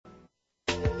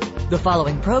The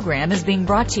following program is being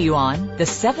brought to you on the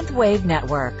Seventh Wave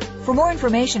Network. For more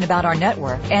information about our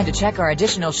network and to check our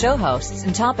additional show hosts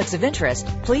and topics of interest,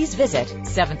 please visit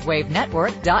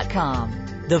seventhwavenetwork.com.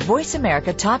 The Voice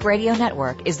America Talk Radio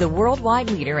Network is the worldwide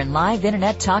leader in live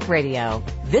Internet talk radio.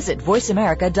 Visit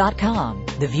voiceamerica.com.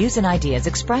 The views and ideas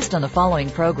expressed on the following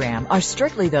program are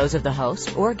strictly those of the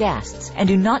host or guests and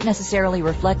do not necessarily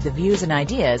reflect the views and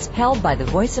ideas held by the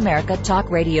Voice America Talk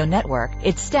Radio Network,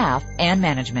 its staff, and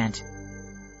management.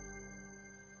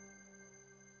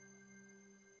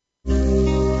 We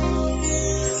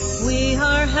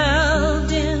are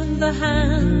held in the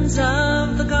hands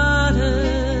of the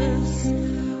goddess.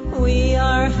 We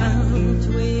are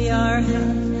held, we are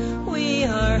held, we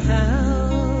are held.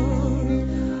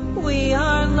 We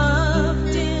are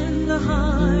loved in the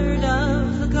heart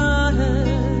of the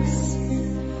goddess.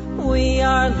 We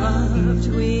are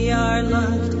loved, we are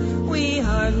loved, we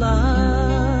are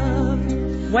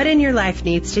loved. What in your life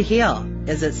needs to heal?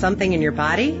 Is it something in your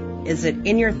body? Is it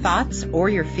in your thoughts or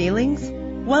your feelings?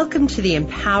 Welcome to the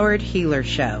Empowered Healer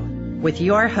Show with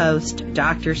your host,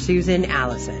 Dr. Susan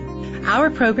Allison.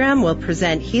 Our program will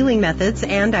present healing methods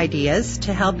and ideas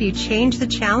to help you change the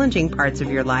challenging parts of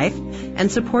your life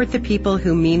and support the people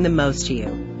who mean the most to you.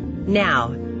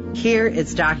 Now, here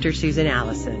is Dr. Susan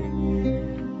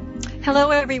Allison. Hello,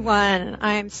 everyone.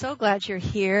 I'm so glad you're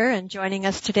here and joining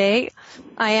us today.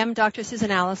 I am Dr.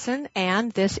 Susan Allison,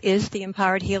 and this is the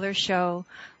Empowered Healer Show,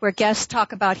 where guests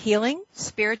talk about healing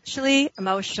spiritually,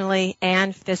 emotionally,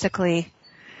 and physically,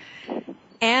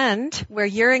 and where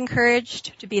you're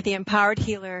encouraged to be the empowered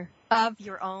healer of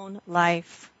your own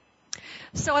life.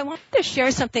 So I wanted to share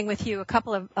something with you.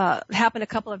 Happened a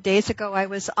couple of days ago. I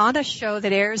was on a show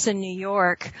that airs in New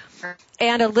York,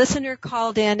 and a listener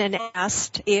called in and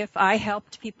asked if I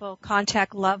helped people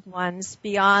contact loved ones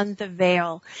beyond the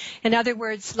veil. In other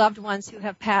words, loved ones who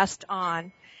have passed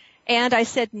on. And I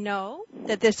said no,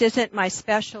 that this isn't my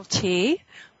specialty,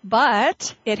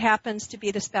 but it happens to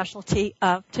be the specialty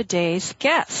of today's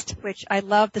guest, which I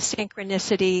love the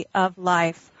synchronicity of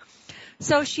life.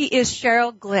 So she is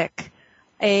Sheryl Glick,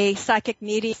 a psychic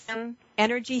medium,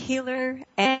 energy healer,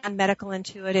 and medical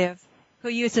intuitive who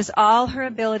uses all her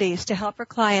abilities to help her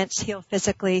clients heal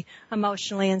physically,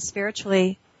 emotionally, and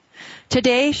spiritually.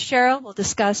 Today, Sheryl will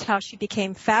discuss how she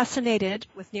became fascinated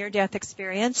with near-death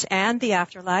experience and the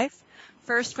afterlife,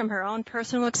 first from her own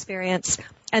personal experience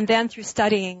and then through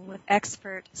studying with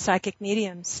expert psychic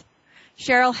mediums.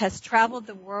 Sheryl has traveled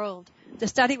the world to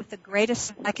study with the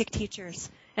greatest psychic teachers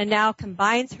and now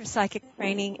combines her psychic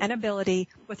training and ability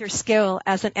with her skill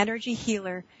as an energy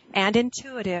healer and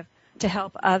intuitive to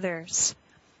help others.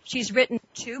 She's written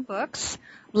 2 books,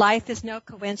 Life is No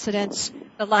Coincidence,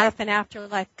 The Life and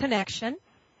Afterlife Connection,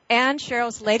 and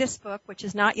Sheryl's latest book, which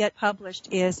is not yet published,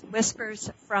 is Whispers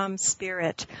from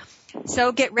Spirit.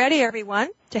 So get ready, everyone,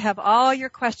 to have all your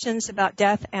questions about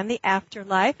death and the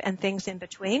afterlife and things in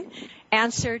between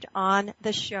answered on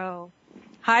the show.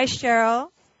 Hi, Sheryl.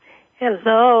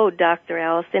 Hello, Dr.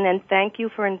 Allison, and thank you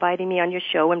for inviting me on your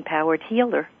show, Empowered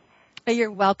Healer. You're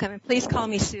welcome, and please call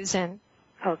me Susan.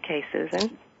 Okay,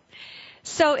 Susan.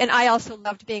 So, and I also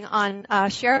loved being on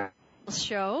Sheryl's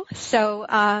show. So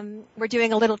we're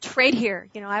doing a little trade here.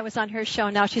 You know, I was on her show,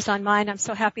 now she's on mine. I'm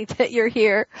so happy that you're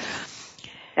here.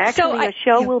 Actually, your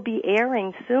show will be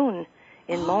airing soon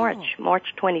in March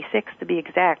 26th to be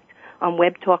exact, on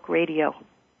Web Talk Radio.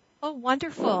 Oh,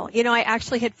 wonderful. You know, I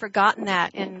actually had forgotten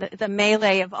that in the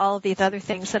melee of all of these other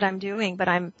things that I'm doing, but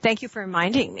thank you for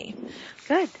reminding me.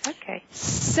 Good, okay.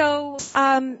 So,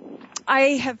 I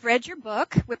have read your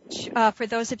book, which, for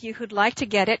those of you who'd like to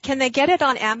get it, can they get it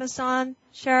on Amazon,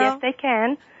 Sheryl? Yes, they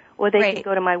can, or they can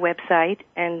go to my website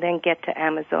and then get to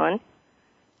Amazon.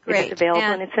 Great. It's available,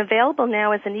 and it's available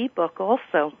now as an ebook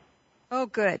also. Oh,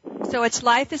 good. So it's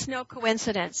Life is No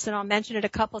Coincidence, and I'll mention it a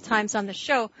couple times on the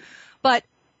show. But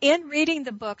in reading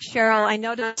the book, Sheryl, I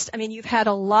noticed, you've had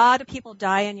a lot of people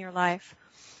die in your life.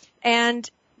 And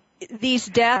these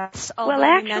deaths, well,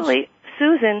 actually,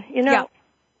 Susan,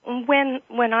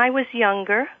 when I was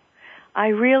younger, I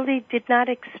really did not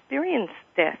experience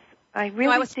death. I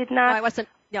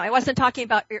wasn't talking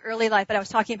about your early life, but I was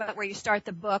talking about where you start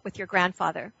the book with your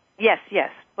grandfather. Yes,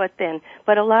 but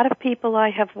a lot of people I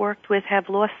have worked with have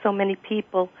lost so many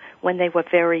people when they were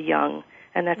very young,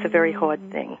 and that's a very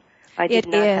hard thing. I did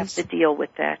not have to deal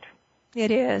with that.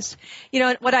 It is. You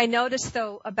know, what I noticed,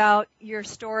 though, about your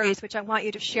stories, which I want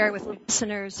you to share with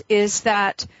listeners, is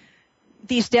that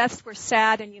these deaths were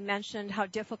sad, and you mentioned how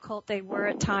difficult they were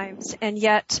at times, and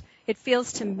yet it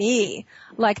feels to me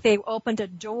like they opened a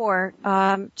door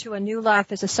to a new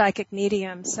life as a psychic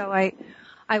medium. So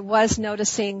I was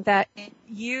noticing that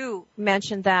you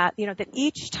mentioned that, that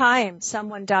each time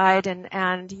someone died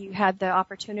and you had the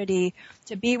opportunity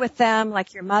to be with them,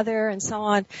 like your mother and so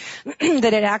on,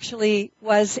 that it actually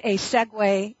was a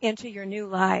segue into your new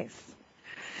life.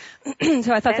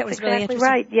 So I thought that was really interesting.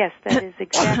 Right. Yes, that is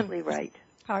exactly right.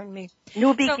 Pardon me.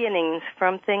 New beginnings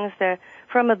from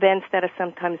events that are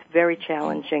sometimes very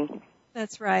challenging.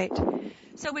 That's right.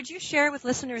 So would you share with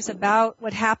listeners about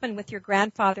what happened with your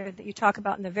grandfather that you talk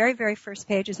about in the very, very first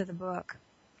pages of the book?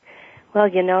 Well,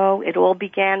 it all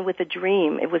began with a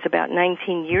dream. It was about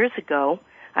 19 years ago.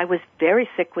 I was very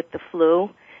sick with the flu,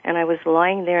 and I was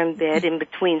lying there in bed in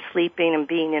between sleeping and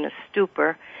being in a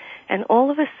stupor. And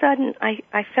all of a sudden,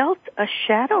 I felt a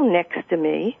shadow next to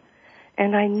me,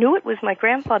 and I knew it was my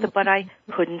grandfather, but I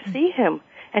couldn't see him.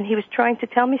 And he was trying to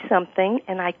tell me something,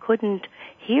 and I couldn't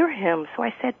hear him. So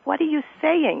I said, "What are you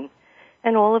saying?"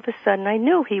 And all of a sudden, I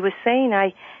knew he was saying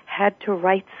I had to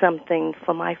write something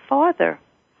for my father.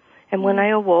 And when I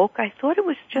awoke, I thought it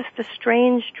was just a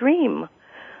strange dream.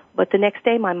 But the next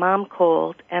day, my mom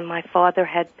called, and my father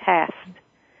had passed.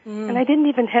 And I didn't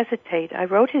even hesitate. I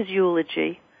wrote his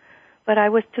eulogy, but I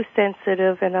was too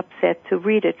sensitive and upset to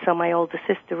read it, so my older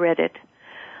sister read it.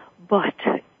 But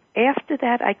after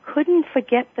that, I couldn't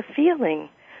forget the feeling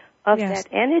of that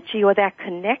energy or that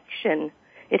connection.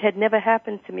 It had never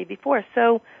happened to me before.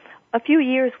 So a few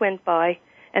years went by,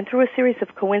 and through a series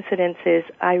of coincidences,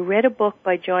 I read a book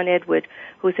by John Edward,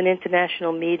 who's an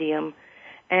international medium.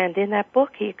 And in that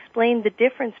book, he explained the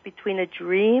difference between a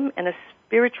dream and a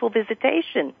spiritual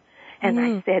visitation. And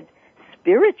I said,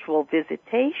 spiritual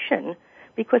visitation?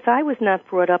 Because I was not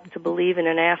brought up to believe in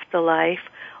an afterlife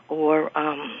or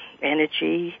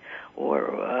energy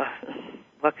or,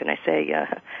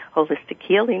 holistic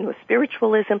healing or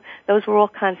spiritualism. Those were all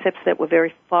concepts that were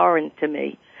very foreign to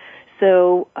me.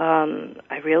 So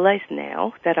I realized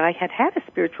now that I had had a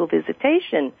spiritual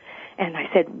visitation. And I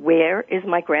said, where is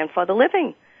my grandfather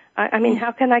living? I mean,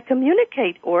 how can I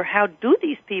communicate? Or how do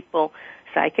these people,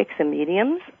 psychics and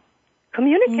mediums,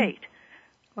 communicate?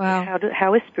 Wow.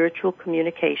 How is spiritual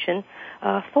communication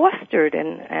fostered,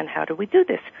 and how do we do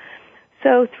this?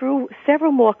 So through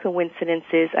several more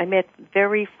coincidences, I met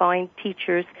very fine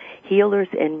teachers, healers,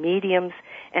 and mediums,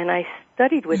 and I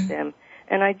studied with them.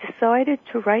 And I decided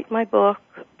to write my book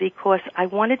because I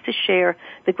wanted to share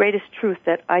the greatest truth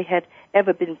that I had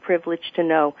ever been privileged to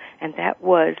know, and that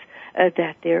was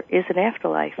that there is an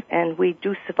afterlife, and we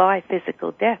do survive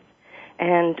physical death.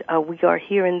 And we are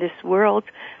here in this world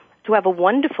to have a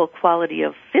wonderful quality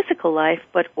of physical life,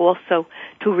 but also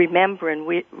to remember and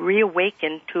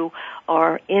reawaken to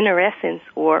our inner essence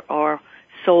or our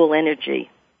soul energy,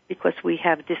 because we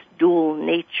have this dual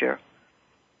nature.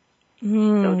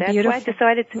 So that's beautiful. why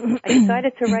I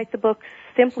decided to write the book,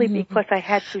 simply because I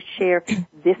had to share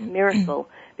this miracle,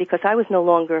 because I was no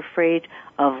longer afraid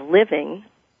of living,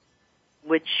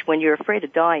 which when you're afraid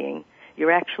of dying,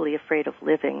 you're actually afraid of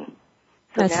living.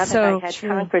 So that's now that so I had true.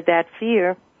 conquered that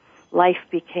fear, life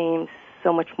became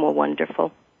so much more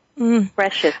wonderful.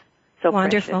 Precious. So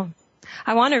wonderful. Precious.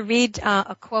 I want to read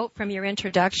a quote from your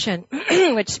introduction,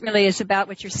 which really is about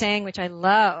what you're saying, which I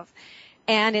love.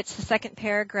 And it's the second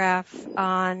paragraph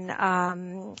on,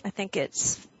 I think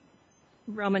it's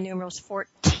Roman numerals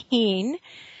 14.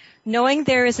 Knowing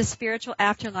there is a spiritual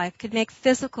afterlife could make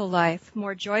physical life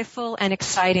more joyful and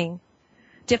exciting.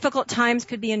 Difficult times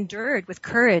could be endured with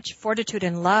courage, fortitude,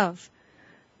 and love.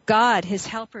 God, His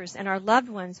helpers, and our loved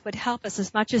ones would help us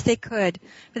as much as they could,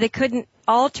 but they couldn't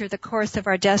alter the course of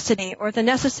our destiny or the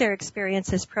necessary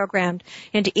experiences programmed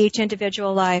into each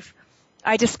individual life.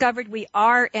 I discovered we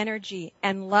are energy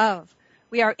and love.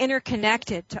 We are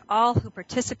interconnected to all who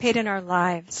participate in our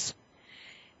lives.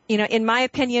 In my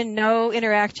opinion, no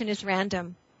interaction is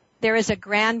random. There is a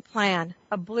grand plan,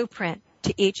 a blueprint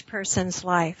to each person's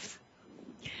life.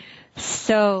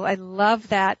 So I love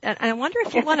that. And I wonder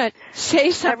if you want to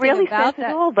say something that really about says that.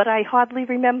 It all, but I hardly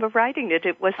remember writing it.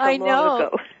 It was so long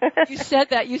ago. You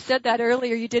said that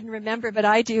earlier. You didn't remember, but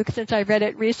I do since I read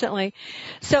it recently.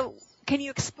 So can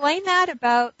you explain that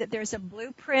about that there's a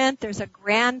blueprint, there's a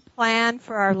grand plan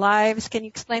for our lives? Can you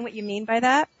explain what you mean by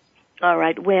that? All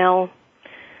right. Well,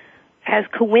 as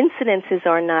coincidences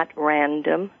are not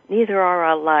random, neither are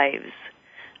our lives.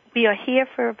 We are here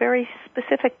for a very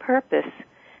specific purpose,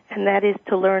 and that is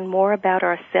to learn more about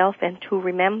ourselves and to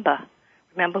remember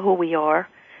who we are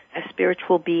as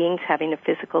spiritual beings having a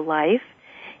physical life,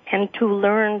 and to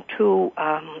learn to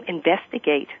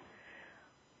investigate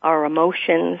our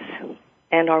emotions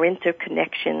and our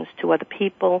interconnections to other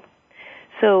people.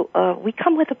 So we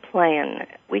come with a plan.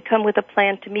 We come with a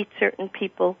plan to meet certain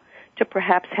people, to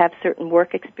perhaps have certain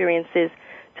work experiences,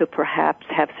 to perhaps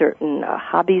have certain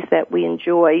hobbies that we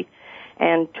enjoy,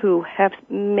 and to have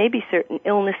maybe certain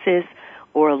illnesses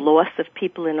or loss of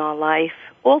people in our life.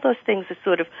 All those things are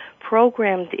sort of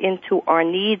programmed into our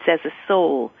needs as a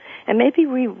soul. And maybe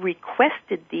we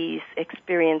requested these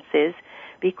experiences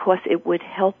because it would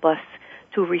help us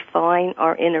to refine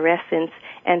our inner essence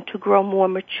and to grow more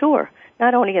mature,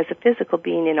 not only as a physical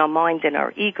being in our mind and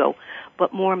our ego,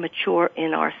 but more mature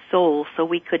in our soul, so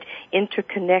we could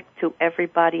interconnect to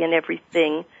everybody and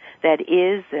everything that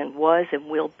is and was and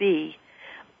will be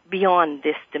beyond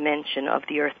this dimension of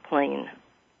the earth plane.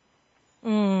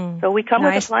 So we come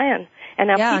with a plan. And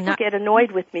now people get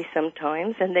annoyed with me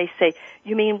sometimes, and they say,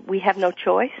 you mean we have no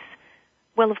choice?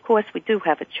 Well, of course we do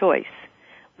have a choice.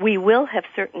 We will have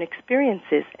certain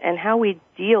experiences, and how we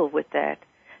deal with that,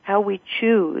 how we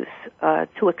choose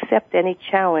to accept any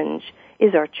challenge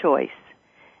is our choice.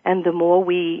 And the more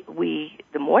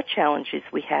the more challenges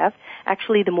we have,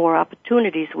 actually the more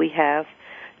opportunities we have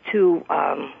to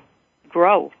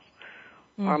grow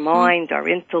our mind, our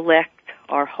intellect,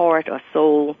 our heart, our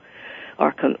soul,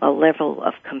 a level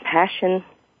of compassion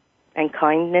and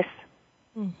kindness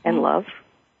and love.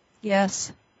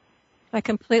 Yes. I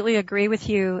completely agree with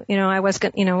you.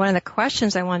 One of the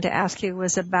questions I wanted to ask you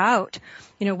was about,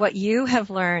 what you have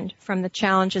learned from the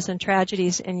challenges and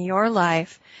tragedies in your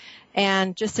life,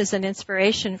 and just as an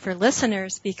inspiration for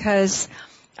listeners, because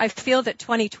I feel that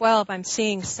 2012, I'm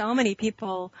seeing so many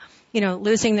people,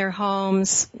 losing their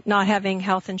homes, not having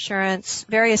health insurance,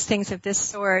 various things of this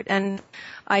sort. And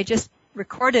I just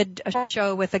recorded a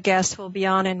show with a guest who will be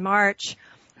on in March,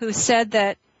 who said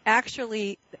that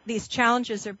actually these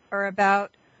challenges are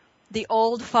about the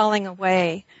old falling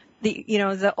away, the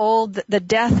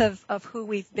death of who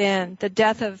we've been, the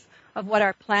death of what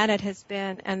our planet has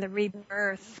been, and the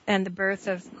rebirth and the birth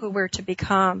of who we're to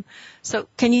become. So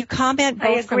can you comment both?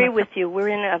 I agree with you. We're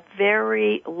in a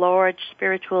very large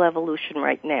spiritual evolution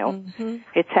right now.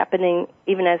 It's happening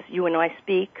even as you and I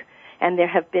speak, and there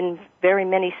have been very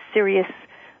many serious,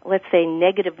 let's say,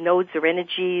 negative nodes or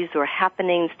energies or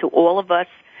happenings to all of us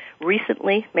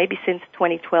recently, maybe since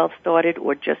 2012 started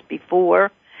or just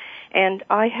before. And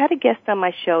I had a guest on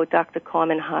my show, Dr.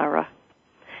 Carmen Hara,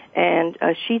 and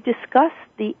she discussed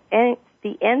the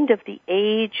end of the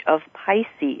age of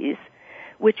Pisces,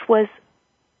 which was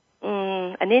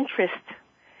an interest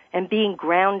and being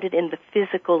grounded in the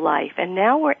physical life. And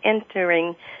now we're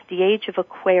entering the age of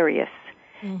Aquarius,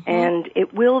 and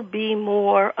it will be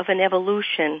more of an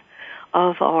evolution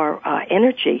of our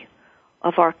energy,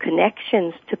 of our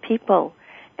connections to people,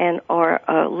 and our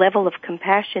level of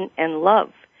compassion and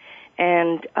love.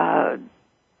 And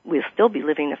we'll still be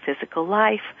living a physical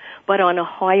life, but on a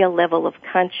higher level of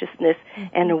consciousness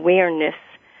and awareness.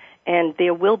 And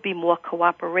there will be more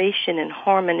cooperation and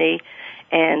harmony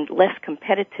and less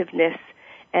competitiveness.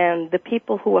 And the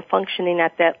people who are functioning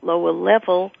at that lower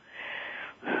level,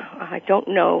 I don't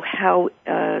know how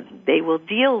they will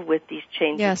deal with these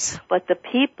changes, but the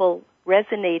people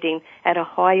resonating at a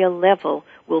higher level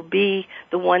will be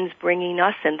the ones bringing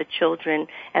us and the children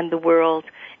and the world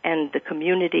and the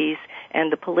communities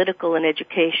and the political and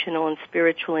educational and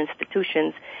spiritual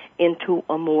institutions into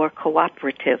a more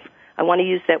cooperative, I want to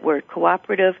use that word,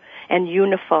 cooperative and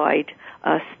unified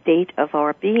state of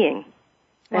our being.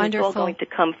 And Wonderful. It's all going to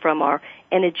come from our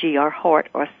energy, our heart,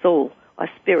 our soul, our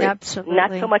spirit. Absolutely.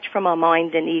 Not so much from our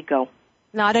mind and ego.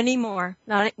 Not anymore,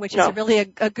 which is really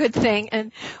a good thing.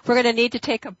 And we're going to need to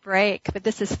take a break. But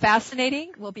this is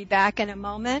fascinating. We'll be back in a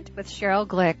moment with Sheryl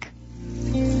Glick.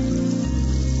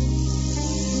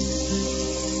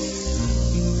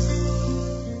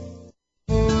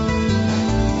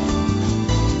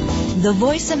 The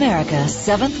Voice America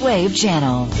 7th Wave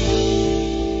Channel.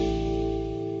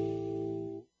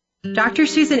 Dr.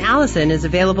 Susan Allison is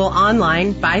available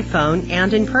online, by phone,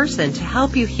 and in person to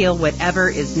help you heal whatever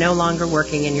is no longer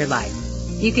working in your life.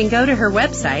 You can go to her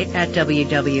website at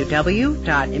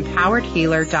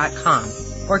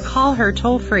www.empoweredhealer.com or call her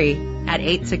toll-free at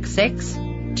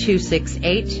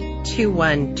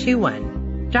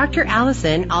 866-268-2121. Dr.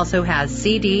 Allison also has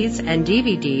CDs and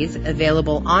DVDs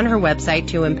available on her website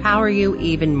to empower you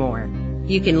even more.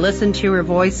 You can listen to her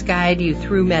voice guide you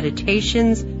through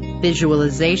meditations,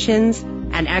 visualizations,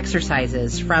 and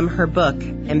exercises from her book,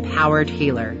 Empowered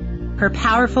Healer. Her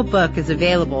powerful book is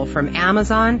available from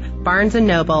Amazon, Barnes &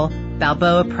 Noble,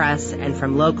 Balboa Press, and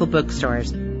from local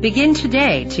bookstores. Begin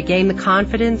today to gain the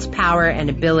confidence, power, and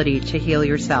ability to heal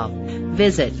yourself.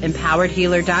 Visit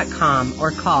empoweredhealer.com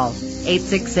or call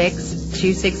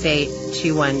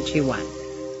 866-268-2121.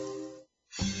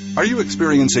 Are you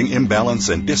experiencing imbalance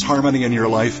and disharmony in your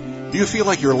life? Do you feel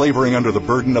like you're laboring under the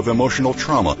burden of emotional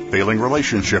trauma, failing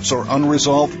relationships, or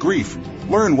unresolved grief?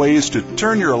 Learn ways to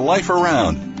turn your life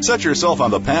around. Set yourself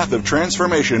on the path of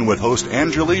transformation with host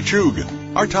Anjali Chug.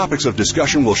 Our topics of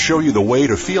discussion will show you the way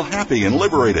to feel happy and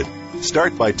liberated.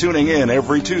 Start by tuning in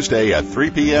every Tuesday at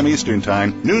 3 p.m. Eastern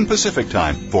Time, noon Pacific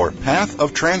Time, for Path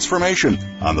of Transformation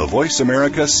on the Voice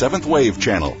America 7th Wave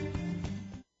channel.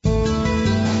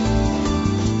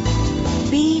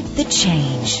 Be the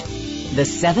change. The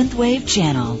 7th Wave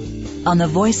channel on the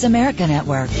Voice America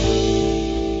Network.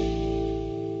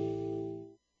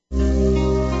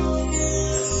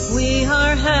 We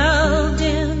are held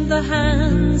in the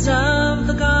hands of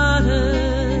the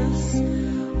goddess.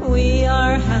 We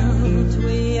are held,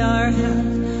 we are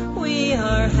held, we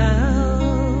are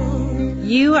held.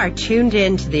 You are tuned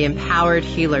in to the Empowered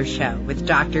Healer Show with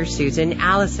Dr. Susan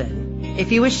Allison.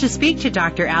 If you wish to speak to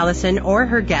Dr. Allison or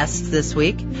her guests this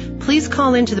week, please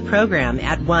call into the program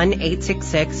at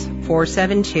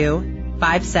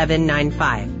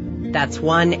 1-866-472-5795. That's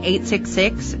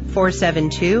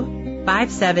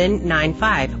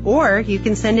 1-866-472-5795. Or you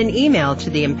can send an email to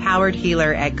the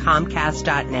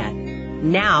empoweredhealer@comcast.net.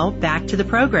 Now, back to the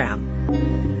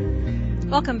program.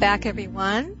 Welcome back,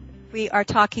 everyone. We are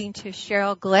talking to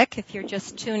Sheryl Glick, if you're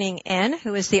just tuning in,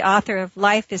 who is the author of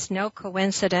Life is No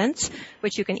Coincidence,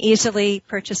 which you can easily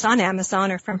purchase on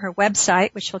Amazon or from her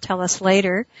website, which she'll tell us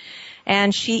later.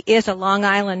 And she is a Long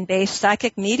Island-based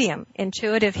psychic medium,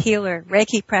 intuitive healer,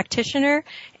 Reiki practitioner,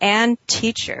 and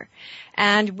teacher.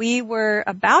 And we were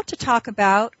about to talk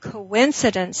about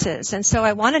coincidences. And so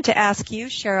I wanted to ask you,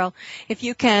 Sheryl, if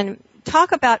you can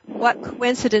talk about what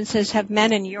coincidences have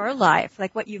meant in your life,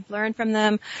 like what you've learned from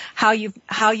them, how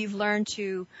you've learned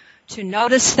to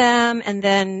notice them, and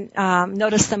then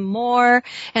notice them more,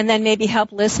 and then maybe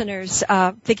help listeners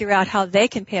figure out how they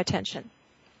can pay attention.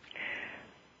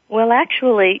 Well,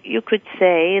 actually, you could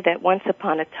say that once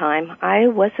upon a time I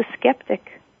was a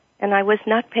skeptic, and I was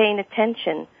not paying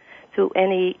attention to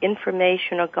any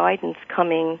information or guidance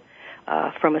coming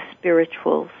from a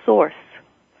spiritual source.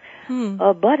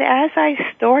 But as I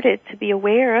started to be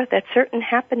aware that certain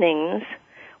happenings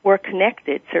were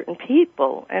connected, certain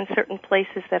people and certain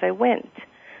places that I went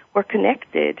were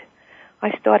connected,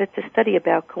 I started to study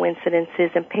about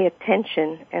coincidences and pay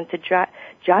attention and to jot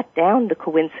down the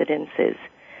coincidences.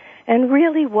 And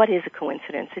really, what is a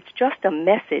coincidence? It's just a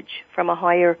message from a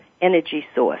higher energy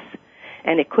source.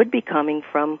 And it could be coming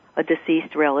from a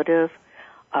deceased relative,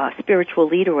 a spiritual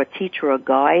leader or teacher or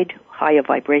guide, higher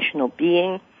vibrational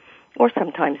being, or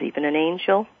sometimes even an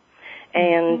angel.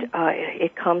 And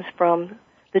it comes from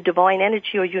the divine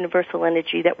energy or universal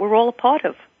energy that we're all a part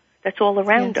of. That's all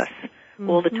around us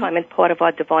all the time and part of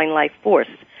our divine life force.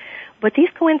 But these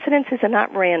coincidences are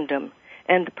not random.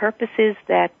 And the purpose is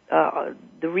that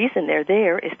the reason they're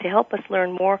there is to help us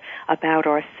learn more about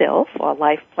ourselves, our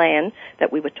life plan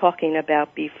that we were talking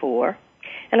about before.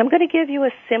 And I'm going to give you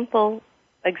a simple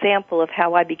example of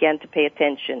how I began to pay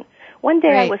attention. One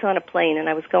day I was on a plane and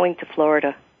I was going to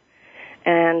Florida,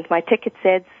 and my ticket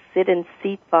said sit in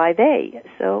seat 5A.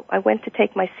 So I went to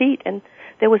take my seat, and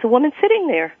there was a woman sitting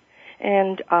there.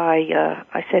 And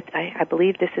I said, I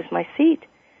believe this is my seat.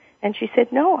 And she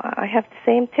said, no, I have the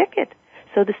same ticket.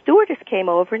 So the stewardess came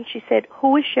over and she said,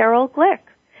 who is Sheryl Glick?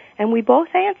 And we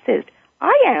both answered,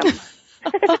 I am.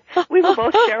 We were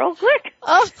both Sheryl Glick.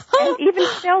 And even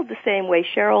spelled the same way,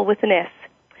 Sheryl with an S.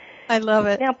 I love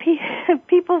it. Now,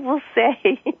 people will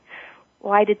say,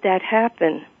 why did that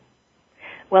happen?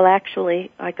 Well, actually,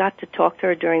 I got to talk to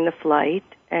her during the flight,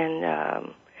 and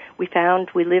we found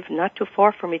we lived not too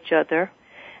far from each other,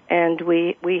 and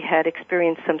we had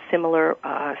experienced some similar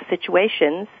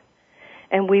situations,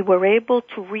 and we were able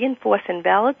to reinforce and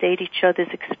validate each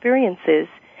other's experiences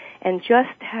and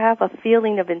just have a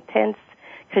feeling of intense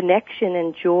connection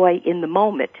and joy in the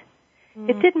moment.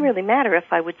 It didn't really matter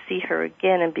if I would see her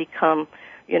again and become,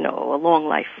 a long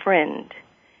life friend.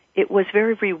 It was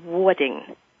very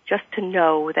rewarding just to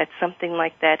know that something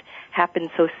like that happened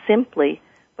so simply,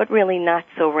 but really not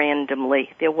so randomly.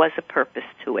 There was a purpose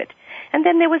to it. And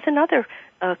then there was another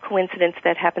coincidence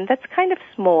that happened that's kind of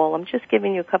small. I'm just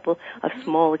giving you a couple of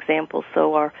small examples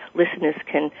so our listeners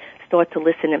can start to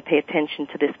listen and pay attention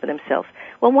to this for themselves.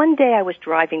 Well, one day I was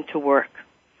driving to work,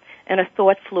 and a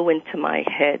thought flew into my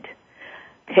head.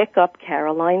 Pick up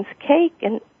Caroline's cake.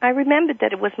 And I remembered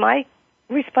that it was my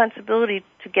responsibility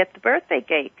to get the birthday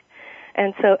cake.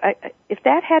 And so if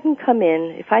that hadn't come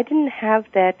in, if I didn't have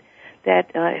that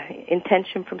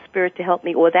intention from Spirit to help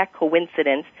me, or that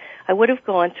coincidence, I would have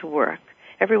gone to work.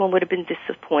 Everyone would have been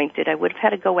disappointed. I would have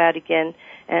had to go out again,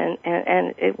 and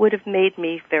it would have made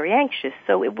me very anxious.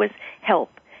 So it was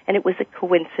help. and it was a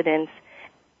coincidence,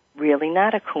 really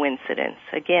not a coincidence.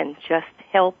 Again, just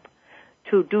help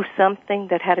to do something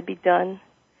that had to be done,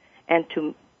 and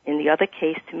to, in the other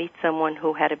case, to meet someone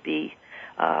who had to be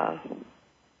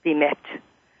met.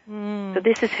 So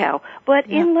this is how. But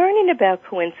in learning about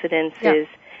coincidences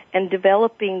and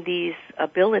developing these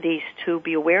abilities to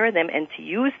be aware of them and to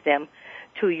use them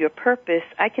to your purpose,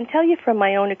 I can tell you from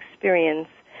my own experience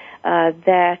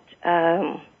that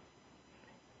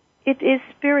it is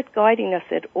Spirit guiding us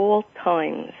at all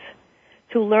times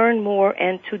to learn more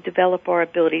and to develop our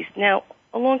abilities. Now,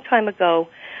 a long time ago,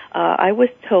 I was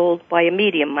told by a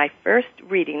medium, my first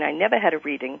reading, I never had a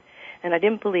reading, and I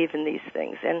didn't believe in these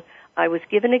things, and I was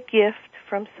given a gift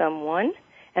from someone,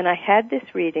 and I had this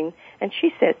reading, and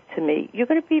she said to me, "You're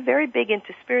going to be very big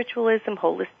into spiritualism,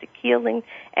 holistic healing,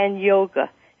 and yoga."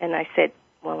 And I said,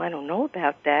 "Well, I don't know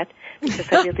about that,"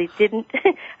 because I really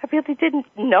didn't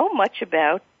know much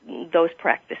about those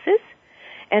practices.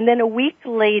 And then a week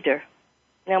later,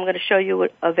 now I'm going to show you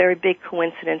a very big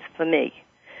coincidence for me.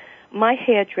 My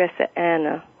hairdresser,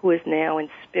 Anna, who is now in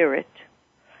spirit,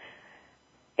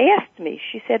 asked me,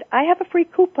 she said, "I have a free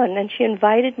coupon," and she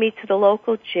invited me to the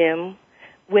local gym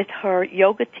with her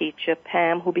yoga teacher,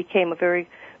 Pam, who became a very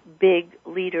big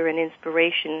leader and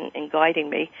inspiration in guiding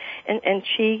me. And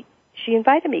she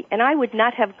invited me, and I would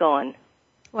not have gone.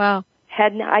 Wow.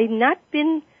 Had I not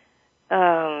been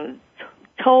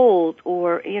told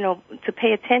or, to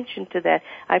pay attention to that,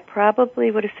 I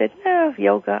probably would have said, "No,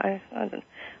 yoga, I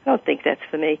don't think that's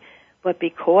for me." But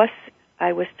because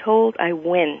I was told, I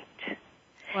went.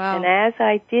 Wow. And as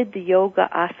I did the yoga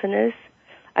asanas,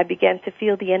 I began to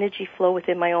feel the energy flow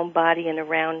within my own body and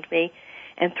around me.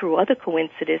 And through other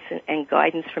coincidences and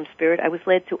guidance from Spirit, I was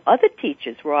led to other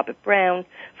teachers, Robert Brown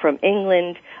from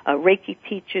England, Reiki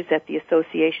teachers at the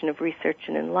Association of Research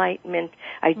and Enlightenment.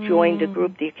 I joined a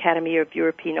group, the Academy of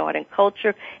European Art and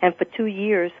Culture, and for 2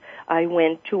 years I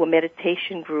went to a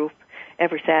meditation group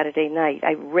every Saturday night.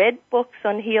 I read books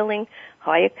on healing,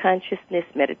 higher consciousness,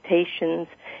 meditations,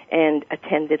 and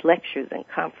attended lectures and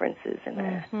conferences, and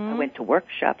I went to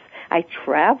workshops. I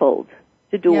traveled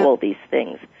to do all these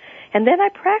things. And then I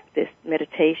practiced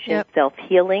meditation,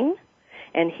 self-healing,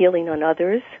 and healing on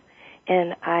others.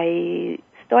 And I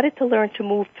started to learn to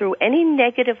move through any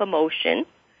negative emotion,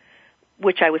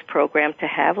 which I was programmed to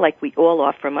have, like we all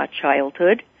are from our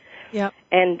childhood,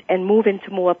 and move into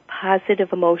more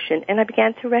positive emotion. And I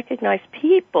began to recognize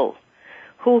people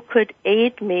who could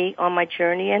aid me on my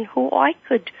journey and who I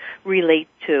could relate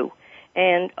to.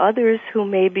 And others who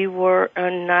maybe were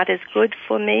not as good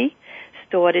for me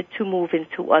started to move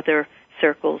into other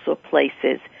circles or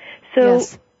places. So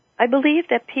I believe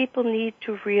that people need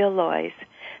to realize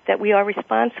that we are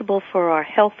responsible for our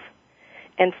health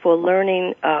and for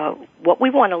learning what we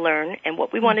want to learn and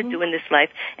what we want to do in this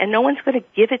life, and no one's going to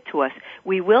give it to us.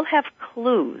 We will have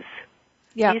clues.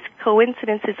 These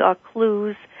coincidences are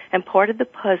clues and part of the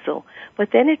puzzle,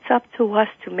 but then it's up to us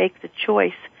to make the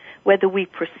choice whether we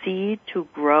proceed to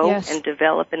grow and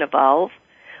develop and evolve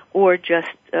or just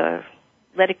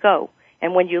let it go.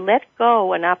 And when you let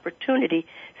go an opportunity,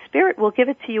 Spirit will give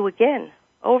it to you again,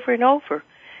 over and over.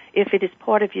 If it is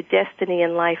part of your destiny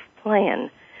and life plan,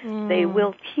 they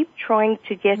will keep trying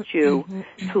to get you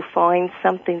to find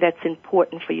something that's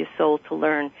important for your soul to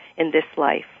learn in this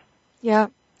life. I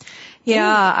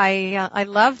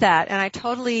love that, and I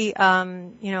totally,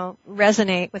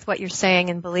 resonate with what you're saying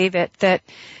and believe it. That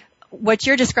what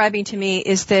you're describing to me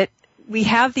is that we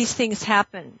have these things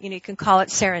happen. You can call it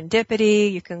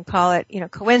serendipity, you can call it,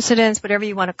 coincidence, whatever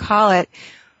you want to call it,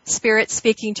 Spirit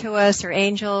speaking to us or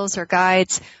angels or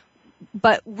guides,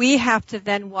 but we have to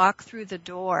then walk through the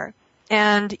door.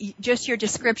 And just your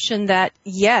description that,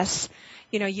 yes,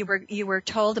 you were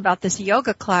told about this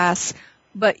yoga class,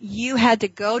 but you had to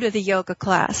go to the yoga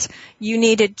class. You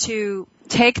needed to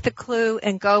take the clue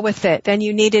and go with it. Then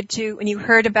you needed to, when you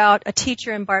heard about a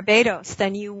teacher in Barbados,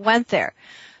 then you went there.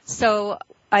 So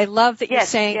I love that you're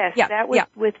saying... Yes, that was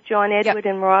with John Edward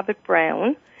and Robert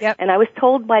Brown. And I was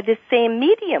told by this same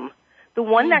medium, the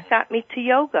one that got me to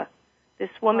yoga. This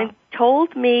woman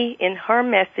told me in her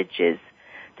messages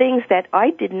things that I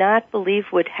did not believe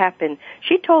would happen.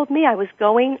 She told me I was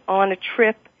going on a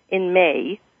trip in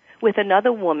May with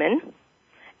another woman,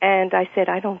 and I said,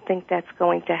 I don't think that's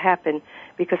going to happen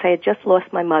because I had just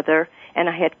lost my mother, and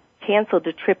I had canceled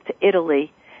a trip to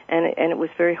Italy, and it was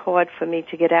very hard for me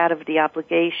to get out of the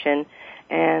obligation,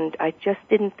 and I just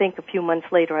didn't think a few months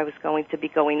later I was going to be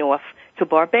going off to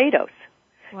Barbados.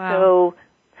 So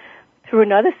through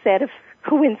another set of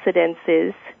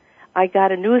coincidences, I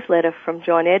got a newsletter from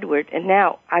John Edward, and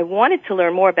now I wanted to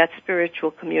learn more about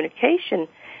spiritual communication,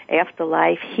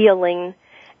 afterlife, healing,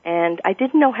 and I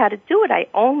didn't know how to do it. I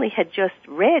only had just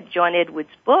read John Edwards'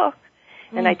 book,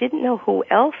 and I didn't know who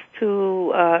else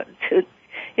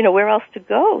where else to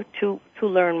go to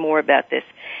learn more about this.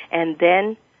 And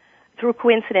then, through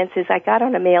coincidences, I got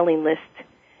on a mailing list,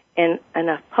 and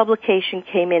a publication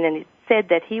came in, and it said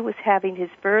that he was having his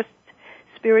first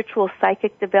spiritual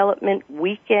psychic development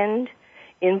weekend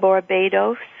in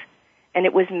Barbados, and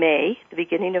it was May, the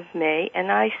beginning of May,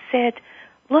 and I said,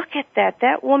 look at that.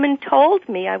 That woman told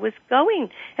me I was going,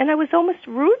 and I was almost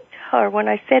rude to her when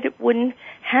I said it wouldn't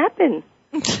happen.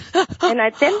 And then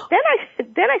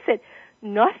I said,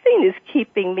 nothing is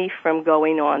keeping me from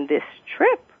going on this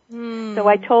trip. So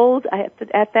I told,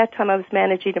 at that time I was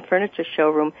managing a furniture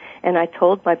showroom, and I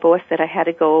told my boss that I had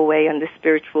to go away on this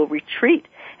spiritual retreat.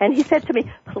 And he said to me,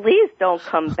 please don't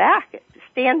come back,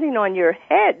 standing on your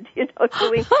head,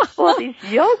 doing all these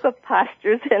yoga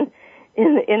postures. And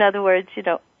in other words,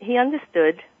 he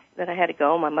understood that I had to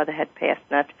go. My mother had passed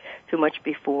not too much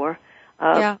before.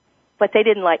 But they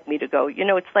didn't like me to go.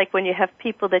 It's like when you have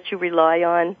people that you rely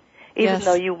on, even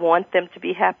though you want them to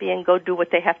be happy and go do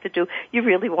what they have to do, you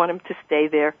really want them to stay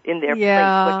there in their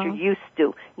place, what you're used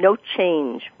to. No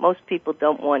change. Most people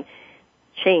don't want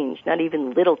change, not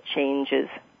even little changes.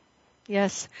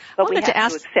 Yes. But we have to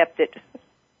accept it.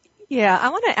 Yeah, I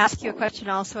want to ask you a question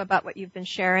also about what you've been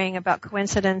sharing about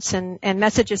coincidence and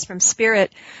messages from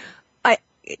spirit.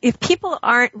 If people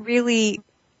aren't really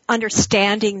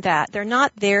understanding that, they're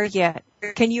not there yet,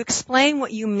 can you explain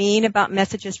what you mean about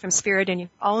messages from spirit in your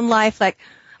own life? Like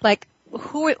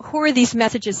who are these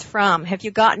messages from? Have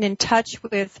you gotten in touch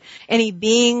with any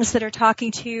beings that are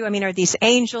talking to you? I mean, are these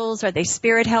angels? Are they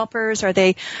spirit helpers? Are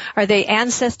they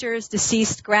ancestors,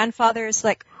 deceased grandfathers?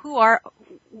 Like,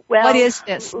 what is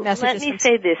this message? Let me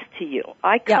say this to you.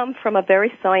 I come from a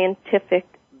very scientific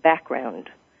background.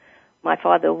 My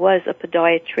father was a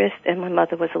podiatrist, and my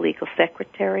mother was a legal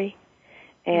secretary.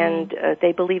 And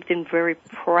they believed in very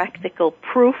practical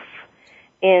proof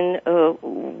in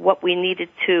what we needed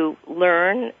to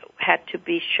learn had to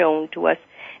be shown to us.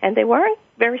 And they weren't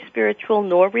very spiritual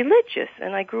nor religious,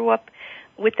 and I grew up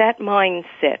with that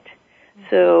mindset.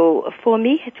 So for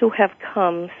me to have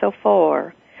come so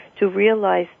far to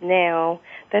realize now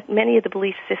that many of the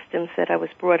belief systems that I was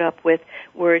brought up with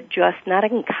were just not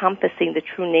encompassing the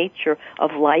true nature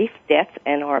of life, death,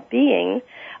 and our being,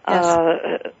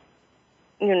 has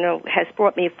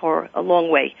brought me for a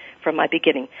long way from my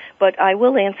beginning. But I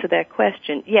will answer that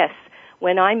question. Yes,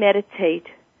 when I meditate,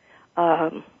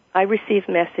 I receive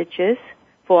messages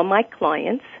for my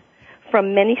clients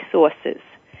from many sources.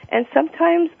 And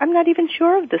sometimes I'm not even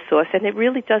sure of the source, and it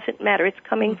really doesn't matter. It's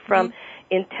coming from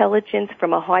intelligence,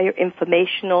 from a higher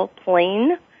informational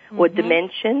plane or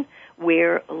dimension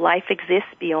where life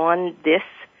exists beyond this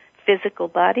physical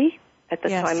body at the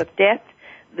time of death.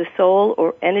 The soul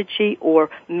or energy or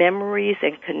memories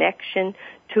and connection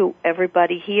to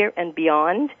everybody here and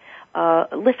beyond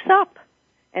lifts up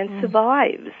and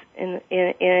survives in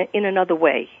another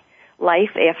way.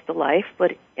 Life after life,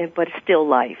 but still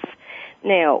life.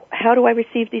 Now, how do I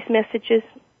receive these messages?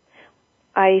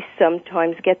 I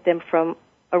sometimes get them from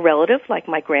a relative, like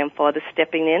my grandfather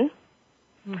stepping in.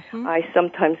 I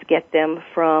sometimes get them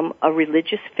from a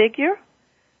religious figure.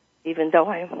 Even though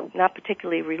I'm not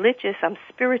particularly religious, I'm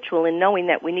spiritual in knowing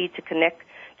that we need to connect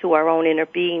to our own inner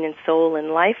being and soul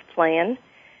and life plan,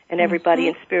 and everybody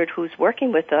in spirit who's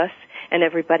working with us, and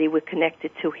everybody we're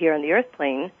connected to here on the earth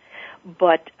plane.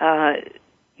 But,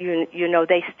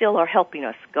 they still are helping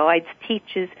us. Guides,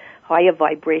 teachers, higher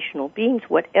vibrational beings,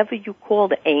 whatever you call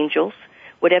the angels,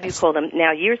 whatever you call them.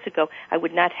 Now, years ago, I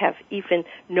would not have even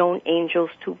known angels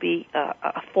to be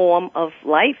a form of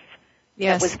life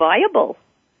that was viable.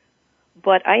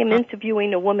 But I am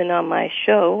interviewing a woman on my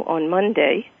show on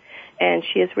Monday, and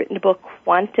she has written a book,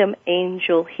 Quantum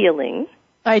Angel Healing.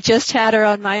 I just had her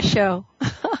on my show.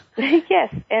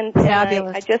 Yes, and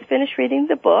I just finished reading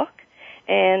the book,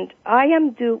 and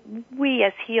we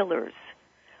as healers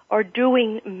are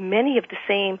doing many of the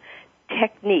same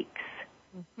techniques,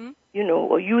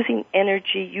 or using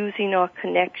energy, using our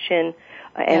connection,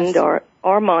 and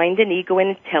our mind and ego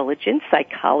and intelligence,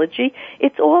 psychology.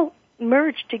 It's all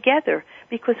merged together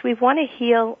because we want to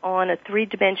heal on a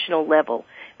three-dimensional level.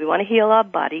 We want to heal our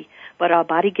body, but our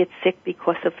body gets sick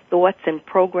because of thoughts and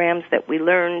programs that we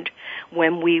learned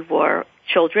when we were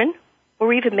children,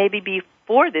 or even maybe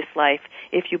before this life,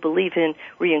 if you believe in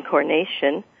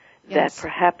reincarnation, that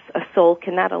perhaps a soul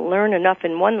cannot learn enough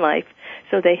in one life,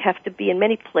 so they have to be in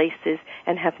many places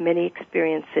and have many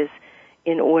experiences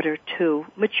in order to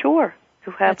mature,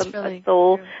 to have a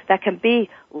soul that can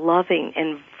be loving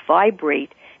and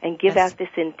vibrate and give Yes. out this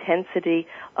intensity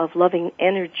of loving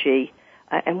energy.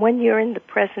 And when you're in the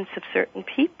presence of certain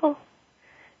people,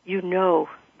 you know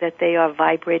that they are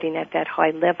vibrating at that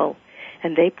high level,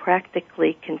 and they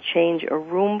practically can change a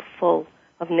room full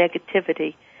of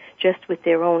negativity just with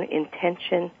their own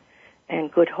intention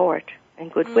and good heart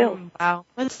and goodwill. Wow.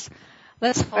 Let's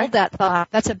hold that thought.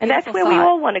 That's a beautiful And that's where thought. we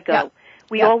all want to go. Yeah.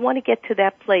 We Yeah. all want to get to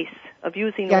that place of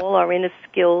using Yeah. all our inner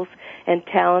skills and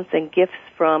talents and gifts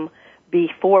from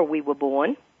before we were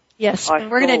born. Yes, Our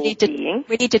and we're going to soul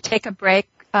we need to take a break,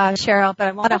 Sheryl, but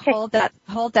I want to Okay. hold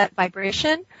that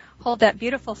vibration, hold that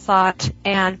beautiful thought,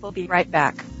 and we'll be right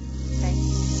back. Okay.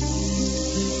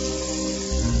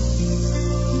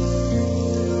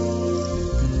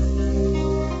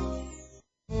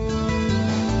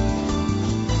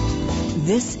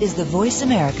 This is the Voice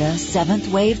America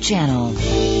 7th Wave Channel.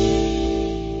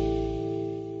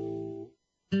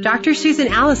 Dr. Susan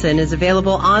Allison is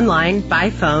available online,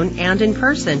 by phone, and in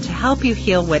person to help you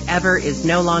heal whatever is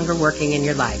no longer working in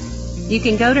your life. You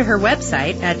can go to her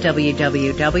website at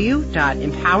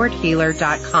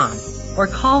www.empoweredhealer.com or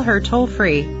call her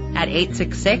toll-free at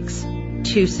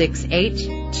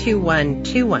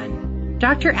 866-268-2121.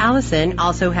 Dr. Allison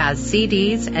also has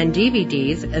CDs and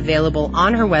DVDs available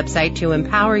on her website to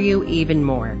empower you even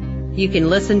more. You can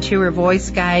listen to her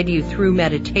voice guide you through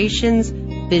meditations,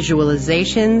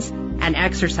 visualizations, and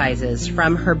exercises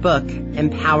from her book,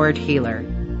 Empowered Healer.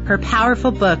 Her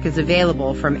powerful book is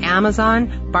available from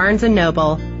Amazon, Barnes &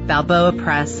 Noble, Balboa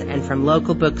Press, and from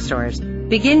local bookstores.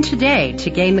 Begin today to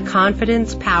gain the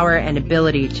confidence, power, and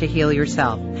ability to heal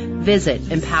yourself. Visit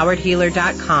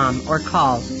empoweredhealer.com or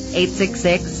call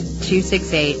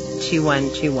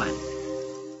 866-268-2121.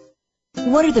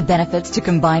 What are the benefits to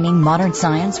combining modern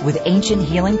science with ancient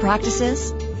healing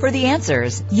practices? For the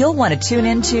answers, you'll want to tune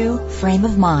into Frame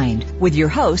of Mind with your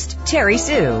host, Terry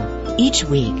Sue. Each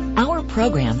week, our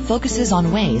program focuses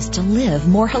on ways to live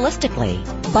more holistically.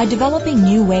 By developing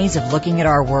new ways of looking at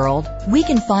our world, we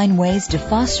can find ways to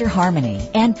foster harmony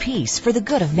and peace for the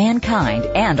good of mankind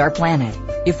and our planet.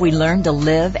 If we learn to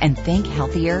live and think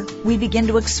healthier, we begin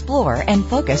to explore and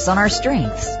focus on our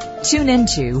strengths. Tune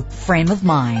into Frame of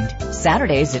Mind,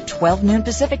 Saturdays at 12 noon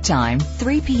Pacific Time,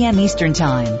 3 p.m. Eastern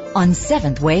Time on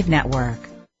 7th Wave Network.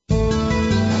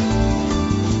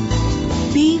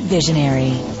 Be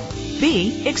visionary.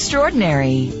 Be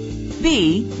extraordinary.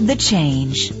 Be the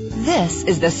change. This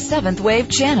is the 7th Wave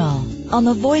Channel on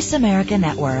the Voice America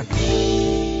Network.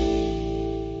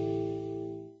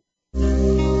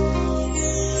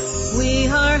 We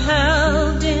are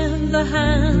held in the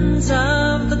hands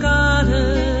of the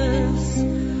goddess.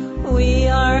 We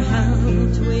are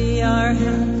held, we are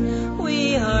held,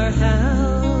 we are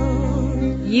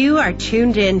held. You are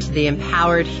tuned in to the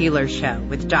Empowered Healer Show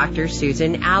with Dr.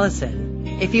 Susan Allison.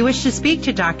 If you wish to speak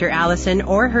to Dr. Allison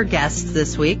or her guests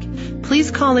this week,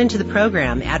 please call into the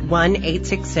program at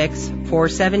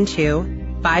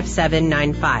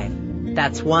 1-866-472-5795.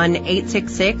 That's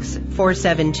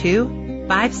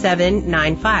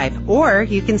 1-866-472-5795. Or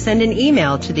you can send an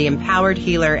email to the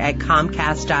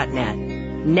empoweredhealer@comcast.net.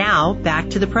 Now,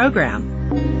 back to the program.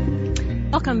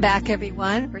 Welcome back,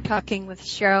 everyone. We're talking with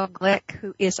Sheryl Glick,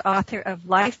 who is author of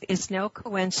Life is No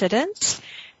Coincidence.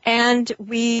 And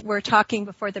we were talking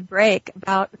before the break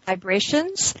about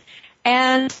vibrations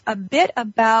and a bit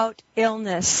about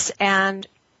illness and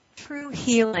true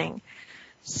healing.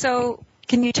 So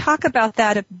can you talk about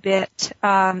that a bit,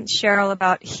 Sheryl,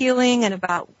 about healing and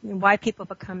about why people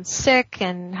become sick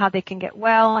and how they can get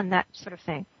well and that sort of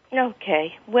thing?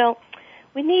 Okay. Well,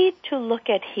 we need to look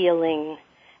at healing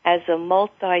as a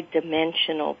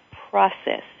multi-dimensional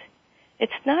process.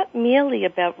 It's not merely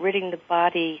about ridding the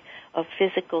body of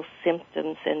physical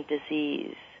symptoms and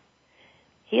disease.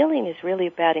 Healing is really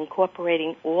about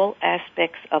incorporating all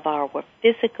aspects of our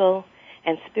physical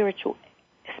and spiritual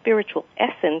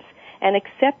essence and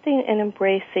accepting and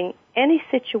embracing any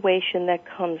situation that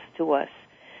comes to us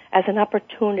as an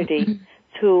opportunity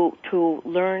to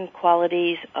learn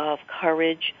qualities of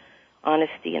courage,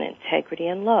 honesty, and integrity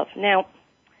and love. Now,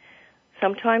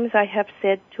 sometimes I have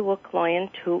said to a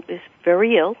client who is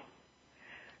very ill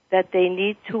that they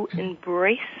need to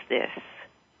embrace this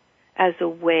as a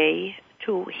way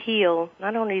to heal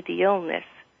not only the illness,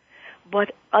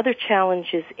 but other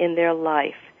challenges in their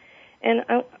life. And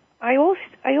I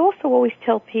also always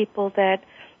tell people that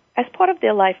as part of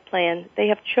their life plan, they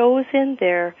have chosen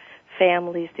their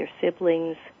families, their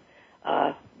siblings,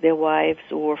 their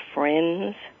wives or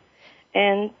friends,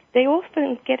 and they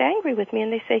often get angry with me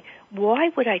and they say, why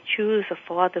would I choose a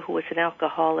father who was an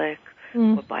alcoholic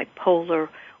or bipolar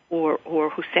or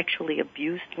who sexually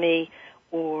abused me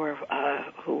or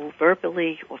who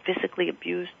verbally or physically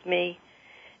abused me.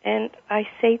 And I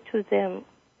say to them,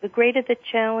 the greater the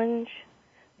challenge,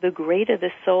 the greater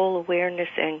the soul awareness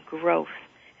and growth.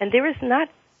 And there is not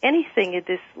anything in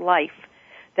this life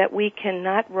that we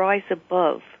cannot rise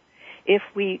above if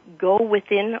we go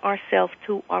within ourselves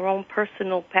to our own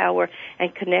personal power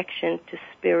and connection to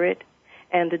spirit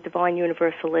and the divine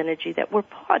universal energy that we're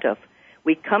part of.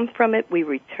 We come from it, we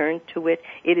return to it.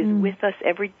 It is with us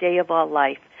every day of our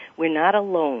life. We're not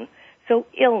alone. So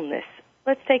illness,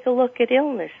 let's take a look at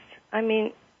illness. I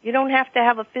mean, you don't have to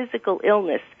have a physical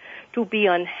illness to be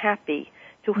unhappy,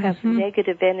 to have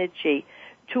negative energy,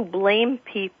 to blame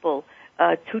people,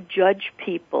 to judge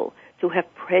people, to have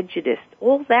prejudice.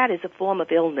 All that is a form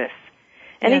of illness.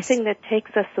 Anything that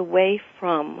takes us away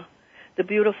from the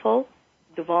beautiful,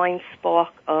 divine spark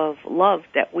of love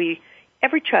that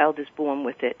every child is born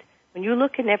with it. When you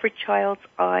look in every child's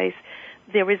eyes,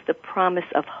 there is the promise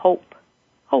of hope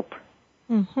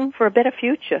for a better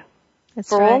future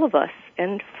for all of us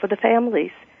and for the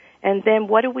families. And then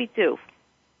what do?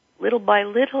 Little by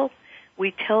little,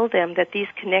 we tell them that these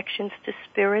connections to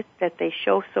spirit that they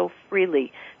show so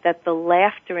freely, that the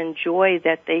laughter and joy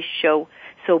that they show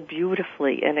so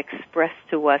beautifully and express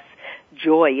to us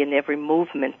joy in every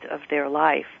movement of their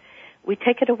life, we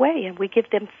take it away and we give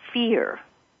them fear,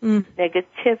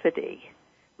 negativity.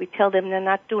 We tell them they're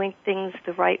not doing things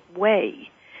the right way.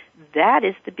 That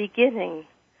is the beginning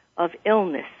of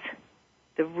illness,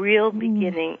 the real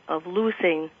beginning of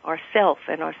losing ourself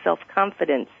and our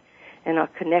self-confidence and our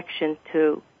connection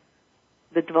to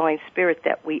the divine spirit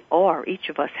that we are. Each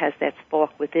of us has that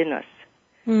spark within us.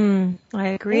 I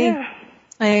agree. Yeah.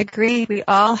 I agree. We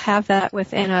all have that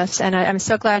within us, and I'm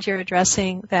so glad you're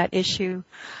addressing that issue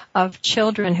of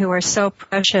children who are so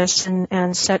precious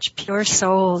and such pure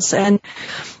souls. And,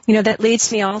 that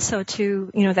leads me also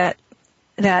to,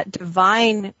 that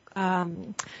divine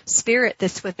spirit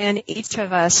that's within each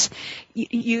of us.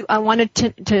 I wanted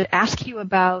to ask you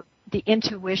about the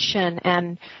intuition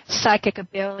and psychic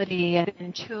ability and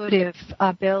intuitive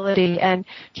ability. And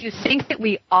do you think that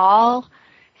we all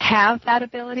have that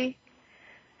ability?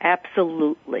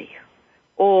 Absolutely.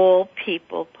 All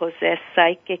people possess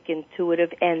psychic,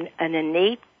 intuitive, and an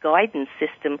innate guidance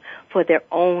system for their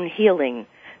own healing.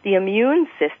 The immune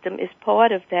system is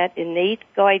part of that innate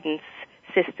guidance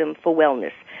system for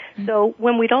wellness. So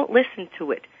when we don't listen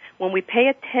to it, when we pay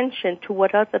attention to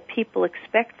what other people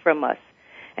expect from us,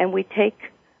 and we take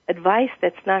advice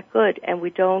that's not good, and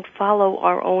we don't follow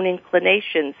our own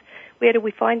inclinations, where do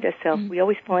we find ourselves? We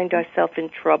always find ourselves in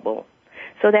trouble.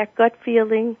 So that gut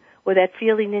feeling or that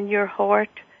feeling in your heart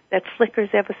that flickers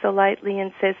ever so lightly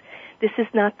and says, this is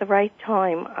not the right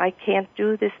time, I can't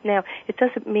do this now. It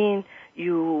doesn't mean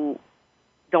you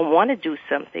don't want to do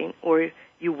something or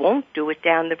you won't do it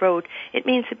down the road. It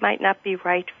means it might not be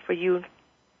right for you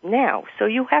now. So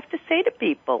you have to say to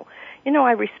people,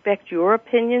 I respect your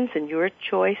opinions and your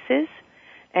choices,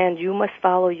 and you must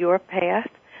follow your path,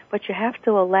 but you have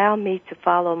to allow me to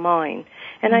follow mine.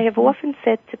 And I have often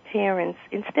said to parents,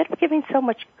 instead of giving so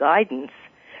much guidance,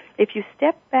 if you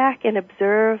step back and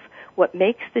observe what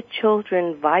makes the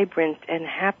children vibrant and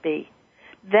happy,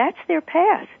 that's their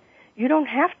path. You don't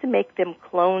have to make them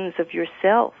clones of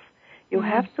yourself. You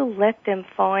have to let them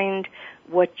find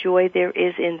what joy there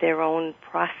is in their own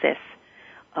process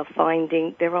of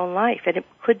finding their own life. And it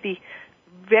could be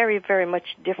very, very much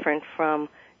different from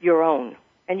your own.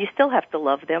 And you still have to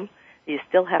love them. You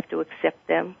still have to accept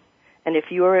them. And if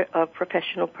you're a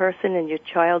professional person and your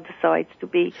child decides to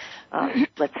be,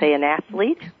 let's say, an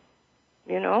athlete,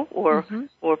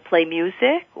 or play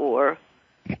music or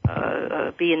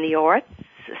be in the arts,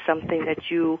 something that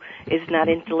is not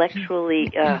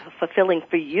intellectually fulfilling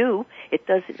for you, it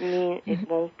doesn't mean it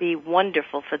won't be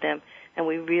wonderful for them. And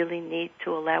we really need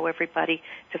to allow everybody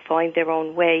to find their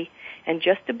own way and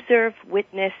just observe,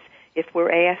 witness, if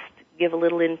we're asked, give a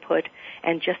little input,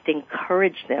 and just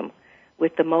encourage them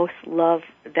with the most love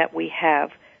that we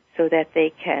have so that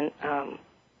they can,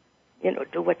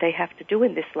 do what they have to do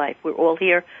in this life. We're all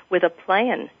here with a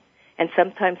plan, and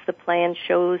sometimes the plan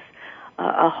shows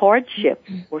a hardship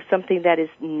or something that is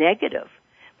negative,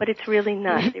 but it's really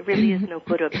not. There really is no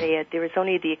good or bad. There is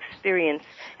only the experience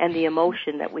and the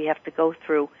emotion that we have to go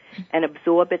through and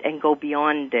absorb it and go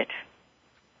beyond it.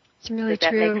 It's really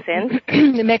true. Does that make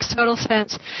sense? It makes total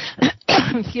sense.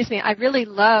 Excuse me. I really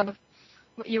love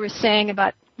what you were saying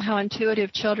about how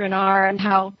intuitive children are and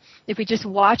how if we just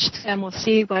watch them, we'll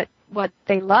see what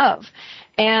they love.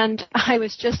 And I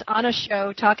was just on a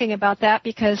show talking about that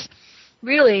because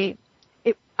really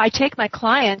I take my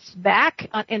clients back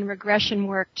in regression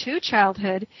work to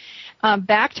childhood,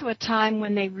 back to a time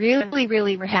when they really,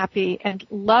 really were happy and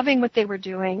loving what they were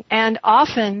doing. And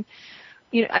often,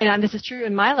 and this is true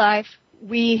in my life,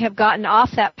 we have gotten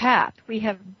off that path. We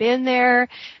have been there,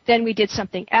 then we did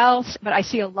something else, but I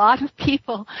see a lot of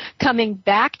people coming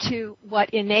back to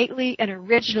what innately and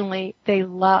originally they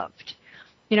loved.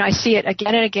 I see it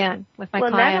again and again with my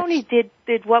clients. Well, not only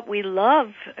did what we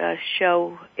love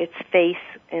show its face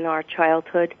in our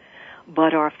childhood,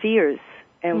 but our fears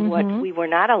and what we were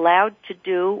not allowed to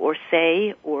do or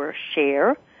say or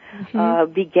share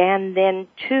began then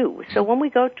too. So when we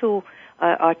go to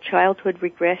our childhood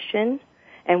regression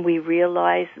and we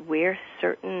realize where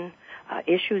certain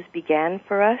issues began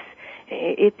for us,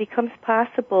 it becomes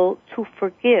possible to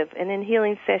forgive. And in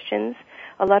healing sessions,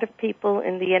 a lot of people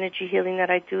in the energy healing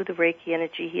that I do, the Reiki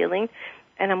energy healing,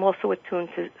 and I'm also attuned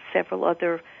to several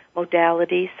other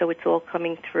modalities, so it's all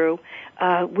coming through,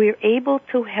 we're able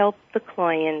to help the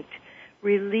client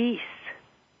release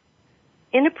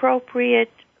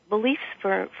inappropriate beliefs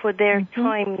for their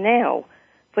time now,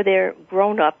 for their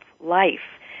grown-up life,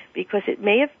 because it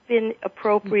may have been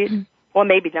appropriate, or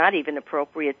maybe not even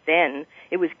appropriate then.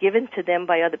 It was given to them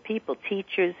by other people,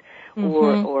 teachers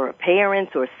or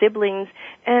parents or siblings,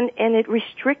 and it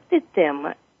restricted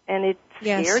them, and it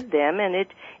scared them, and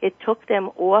it took them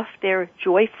off their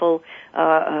joyful,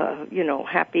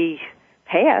 happy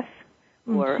path,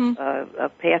 or a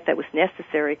path that was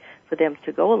necessary for them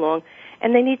to go along,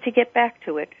 and they need to get back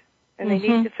to it, and they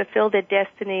need to fulfill their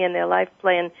destiny and their life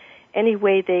plan any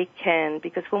way they can,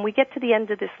 because when we get to the end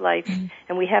of this life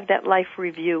and we have that life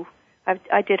review,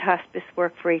 I did hospice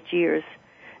work for 8 years,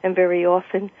 and very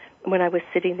often when I was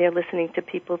sitting there listening to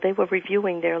people, they were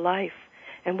reviewing their life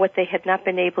and what they had not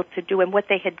been able to do and what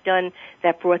they had done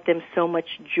that brought them so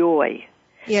much joy.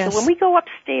 Yes. So when we go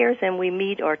upstairs and we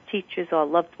meet our teachers, our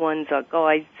loved ones, our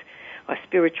guides, our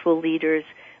spiritual leaders,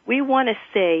 we want to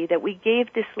say that we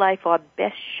gave this life our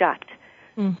best shot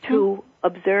to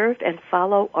observe and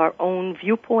follow our own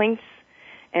viewpoints,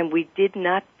 and we did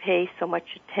not pay so much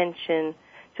attention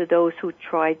to those who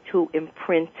tried to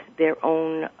imprint their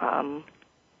own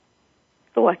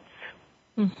thoughts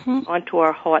onto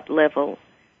our heart level.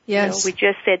 Yes. We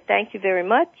just said, thank you very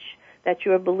much, that's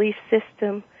your belief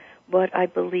system, but I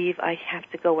believe I have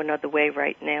to go another way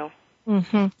right now.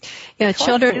 Yeah, it's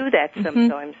children hard to do that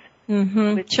sometimes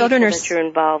with children people that you're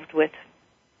involved with.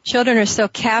 Children are so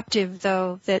captive,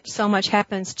 though, that so much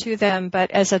happens to them. But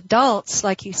as adults,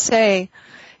 like you say,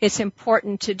 it's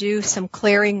important to do some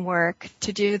clearing work,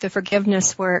 to do the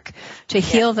forgiveness work, to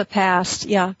heal the past,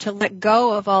 to let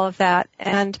go of all of that.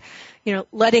 And,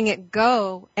 letting it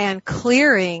go and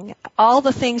clearing all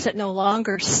the things that no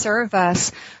longer serve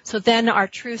us, so then our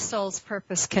true soul's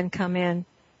purpose can come in.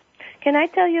 Can I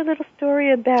tell you a little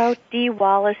story about Dee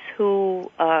Wallace,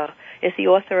 who is the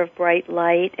author of Bright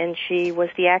Light, and she was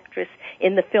the actress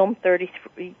in the film 30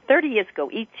 years ago,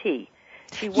 E.T.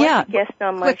 She was a guest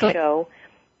on my show.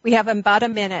 We have about a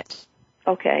minute.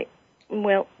 Okay.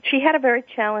 Well, she had a very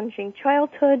challenging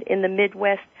childhood in the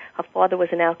Midwest. Her father was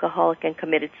an alcoholic and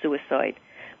committed suicide.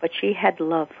 But she had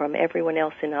love from everyone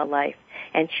else in her life.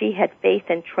 And she had faith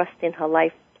and trust in her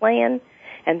life plan,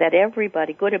 and that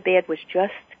everybody, good or bad, was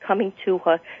just coming to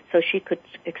her so she could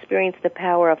experience the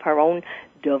power of her own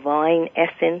divine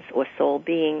essence or soul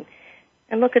being.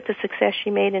 And look at the success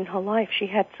she made in her life. She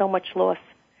had so much loss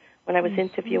when I was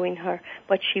interviewing her,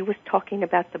 but she was talking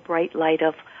about the bright light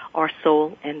of our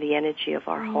soul and the energy of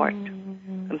our heart,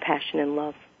 compassion and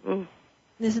love.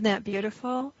 Isn't that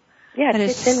beautiful? Yeah, it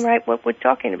fits in right what we're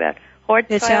talking about. Hard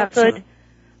childhood,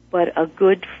 but a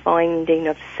good finding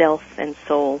of self and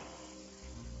soul.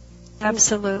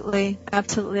 Absolutely.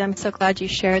 Absolutely. I'm so glad you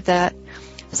shared that.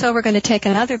 So we're going to take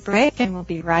another break, and we'll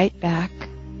be right back.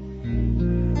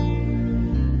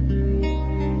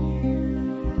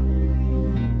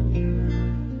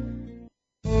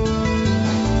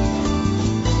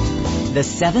 The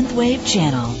Seventh Wave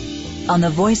Channel on the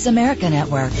Voice America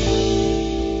Network.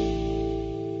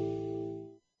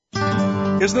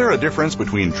 Is there a difference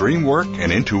between dream work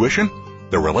and intuition?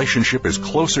 The relationship is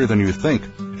closer than you think.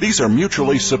 These are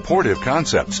mutually supportive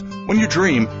concepts. When you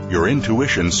dream, your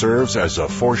intuition serves as a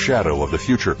foreshadow of the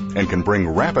future and can bring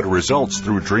rapid results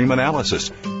through dream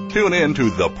analysis. Tune in to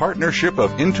The Partnership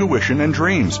of Intuition and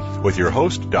Dreams with your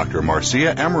host, Dr.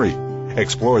 Marcia Emery.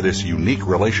 Explore this unique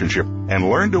relationship and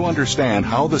learn to understand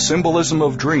how the symbolism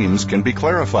of dreams can be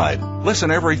clarified.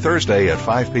 Listen every Thursday at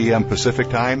 5 p.m. Pacific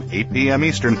Time, 8 p.m.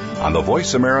 Eastern on the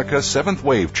Voice America 7th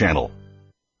Wave Channel.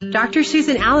 Dr.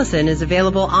 Susan Allison is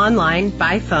available online,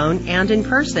 by phone, and in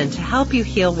person to help you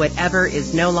heal whatever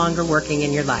is no longer working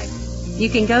in your life. You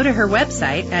can go to her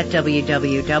website at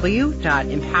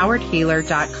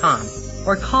www.empoweredhealer.com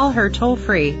or call her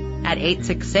toll-free at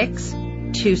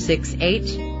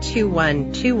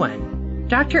 866-268-2121.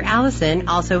 Dr. Allison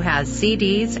also has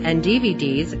CDs and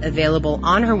DVDs available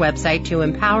on her website to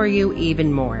empower you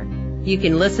even more. You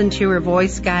can listen to her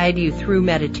voice guide you through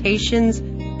meditations,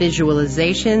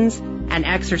 visualizations, and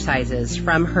exercises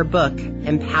from her book,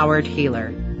 Empowered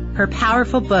Healer. Her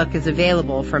powerful book is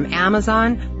available from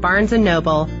Amazon, Barnes &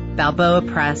 Noble, Balboa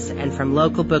Press, and from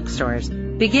local bookstores.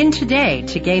 Begin today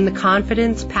to gain the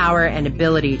confidence, power, and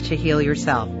ability to heal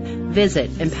yourself.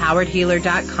 Visit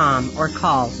empoweredhealer.com or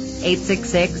call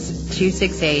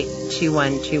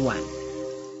 866-268-2121.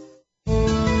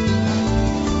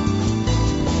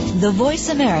 The Voice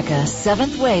America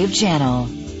 7th Wave Channel.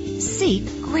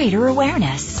 Seek greater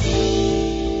awareness.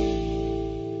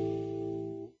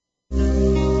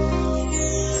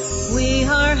 We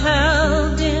are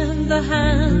held in the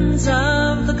hands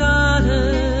of the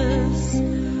goddess.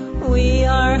 We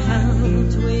are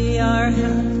held, we are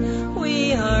held,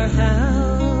 we are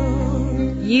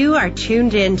held. You are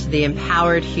tuned in to the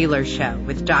Empowered Healer Show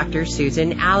with Dr.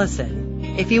 Susan Allison.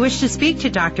 If you wish to speak to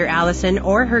Dr. Allison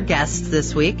or her guests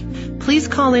this week, please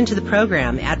call into the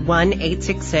program at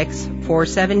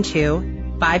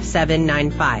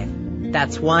 1-866-472-5795.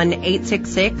 That's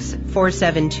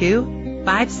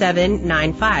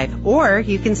 1-866-472-5795. Or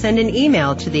you can send an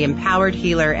email to the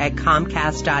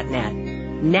empoweredhealer@comcast.net.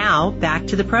 Now, back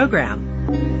to the program.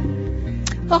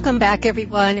 Welcome back,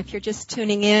 everyone. If you're just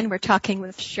tuning in, we're talking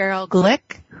with Sheryl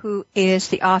Glick, who is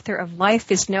the author of Life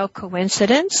is No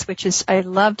Coincidence, which is, I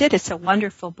loved it. It's a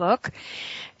wonderful book.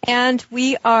 And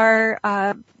we are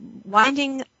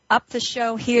winding up the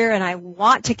show here, and I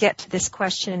want to get to this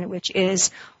question, which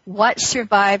is, what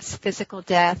survives physical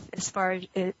death, as far as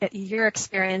your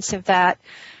experience of that,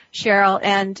 Sheryl,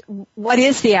 and what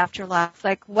is the afterlife?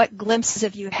 Like, what glimpses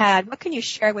have you had? What can you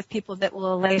share with people that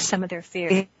will allay some of their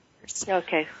fears?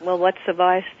 Okay, well, what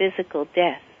survives physical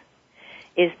death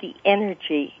is the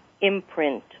energy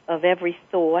imprint of every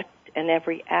thought and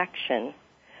every action,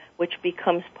 which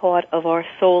becomes part of our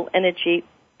soul energy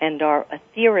and our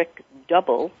etheric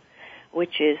double,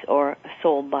 which is our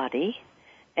soul body.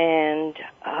 And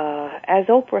as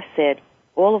Oprah said,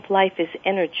 all of life is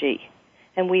energy,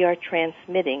 and we are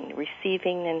transmitting,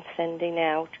 receiving, and sending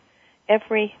out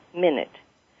every minute.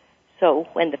 So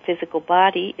when the physical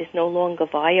body is no longer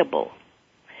viable,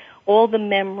 all the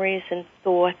memories and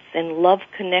thoughts and love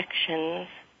connections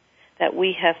that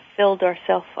we have filled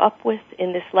ourselves up with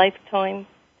in this lifetime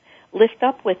lift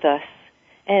up with us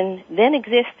and then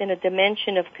exist in a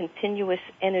dimension of continuous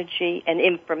energy and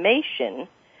information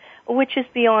which is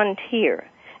beyond here.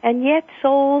 And yet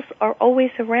souls are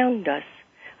always around us.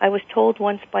 I was told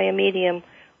once by a medium,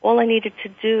 all I needed to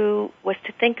do was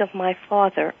to think of my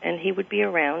father, and he would be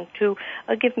around to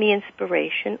give me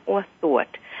inspiration or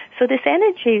thought. So this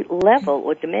energy level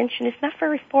or dimension is not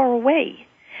very far away.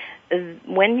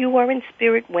 When you are in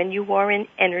spirit, when you are in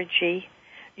energy,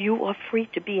 you are free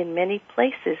to be in many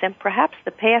places, and perhaps the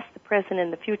past, the present,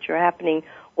 and the future are happening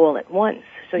all at once.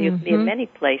 So you can be in many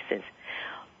places.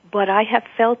 But I have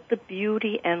felt the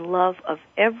beauty and love of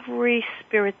every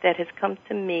spirit that has come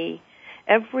to me.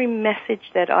 Every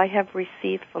message that I have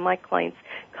received from my clients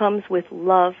comes with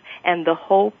love and the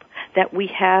hope that we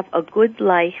have a good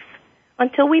life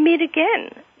until we meet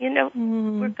again. You know,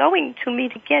 we're going to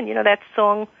meet again. You know that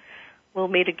song, We'll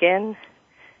Meet Again?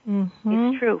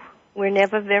 It's true. We're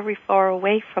never very far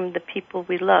away from the people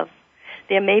we love.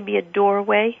 There may be a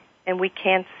doorway and we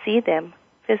can't see them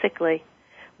physically,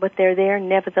 but they're there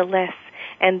nevertheless.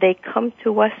 And they come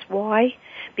to us. Why?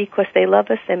 Because they love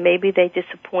us, and maybe they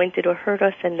disappointed or hurt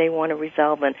us, and they want to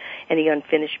resolve any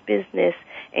unfinished business,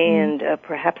 and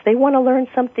perhaps they want to learn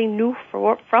something new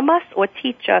from us or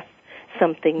teach us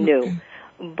something new.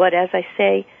 But as I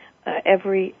say,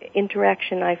 every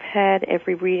interaction I've had,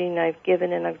 every reading I've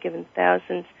given, and I've given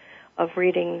thousands of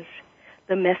readings,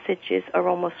 the messages are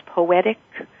almost poetic.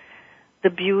 The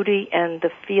beauty and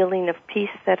the feeling of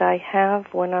peace that I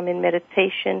have when I'm in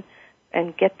meditation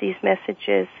and get these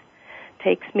messages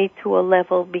takes me to a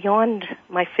level beyond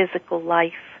my physical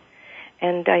life.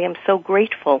 And I am so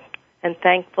grateful and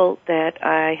thankful that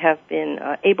I have been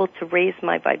able to raise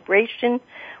my vibration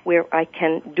where I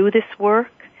can do this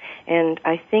work. And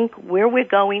I think where we're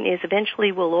going is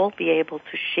eventually we'll all be able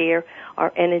to share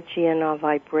our energy and our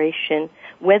vibration,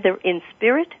 whether in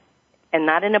spirit and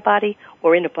not in a body,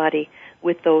 or in a body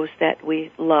with those that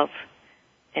we love.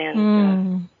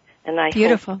 And and I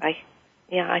beautiful.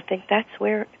 Yeah, I think that's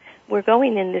where we're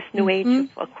going in this new age of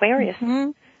Aquarius.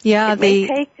 Yeah, it may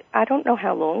take, I don't know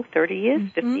how long, 30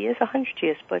 years, 50 years, 100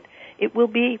 years, but it will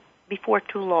be before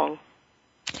too long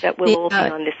that we'll all be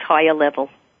on this higher level.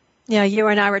 Yeah, you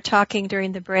and I were talking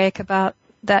during the break about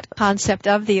that concept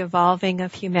of the evolving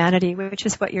of humanity, which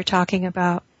is what you're talking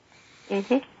about. Yeah.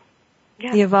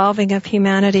 The evolving of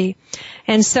humanity.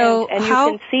 And so and you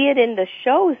can see it in the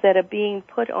shows that are being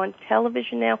put on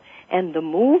television now and the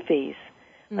movies.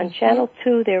 On Channel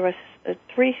 2, there are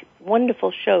 3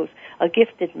 wonderful shows. A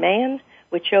Gifted Man,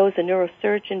 which shows a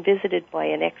neurosurgeon visited by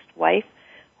an ex-wife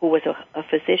who was a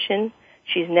physician.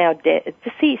 She's now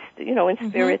deceased, in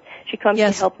spirit. She comes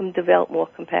to help him develop more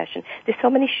compassion. There's so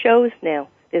many shows now.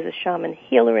 There's a shaman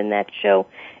healer in that show.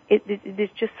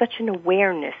 There's just such an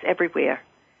awareness everywhere.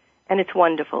 And it's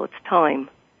wonderful. It's time.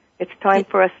 It's time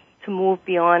for us to move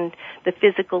beyond the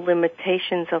physical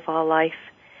limitations of our life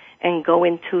and go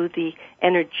into the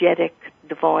energetic,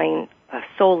 divine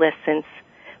soul essence,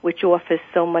 which offers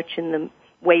so much in the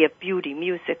way of beauty,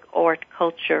 music, art,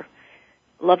 culture,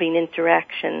 loving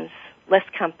interactions, less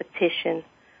competition,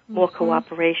 more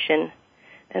cooperation,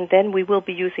 and then we will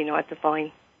be using our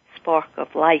divine spark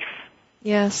of life.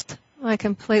 Yes, I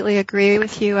completely agree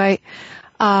with you.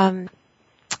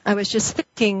 I was just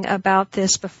thinking about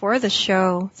this before the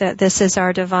show, that this is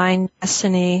our divine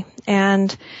destiny,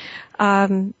 and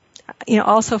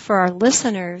also for our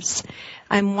listeners,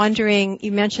 I'm wondering,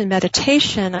 you mentioned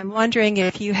meditation, I'm wondering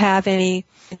if you have any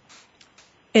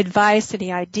advice,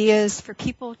 any ideas for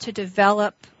people to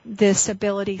develop this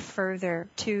ability further,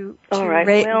 to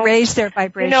raise their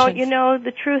vibration.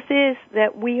 The truth is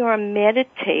that we are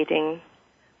meditating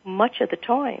much of the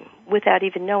time without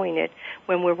even knowing it.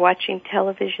 When we're watching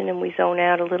television and we zone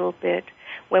out a little bit,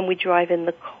 when we drive in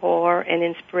the car and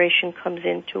inspiration comes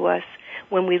into us,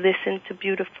 when we listen to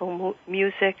beautiful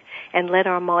music and let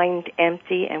our mind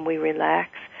empty and we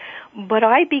relax. But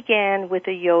I began with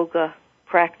a yoga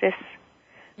practice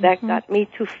that got me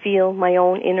to feel my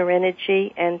own inner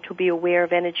energy and to be aware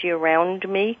of energy around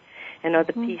me and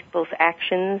other people's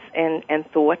actions and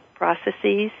thought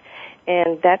processes.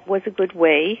 And that was a good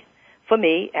way for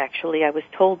me. Actually, I was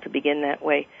told to begin that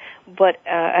way. But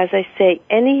as I say,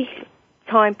 any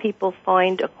time people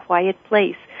find a quiet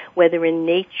place, whether in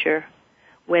nature,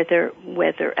 whether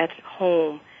at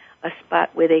home, a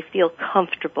spot where they feel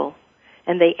comfortable,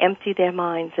 and they empty their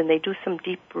minds and they do some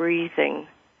deep breathing,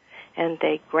 and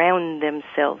they ground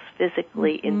themselves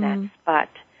physically in that spot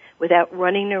without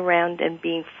running around and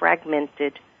being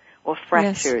fragmented or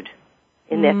fractured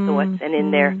in their thoughts and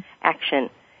in their action.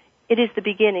 It is the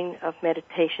beginning of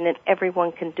meditation, and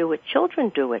everyone can do it.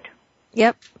 Children do it.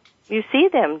 Yep. You see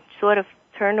them sort of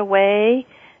turn away,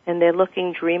 and they're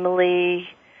looking dreamily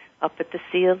up at the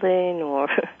ceiling, or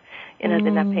they're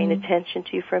not paying attention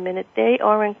to you for a minute. They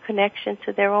are in connection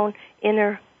to their own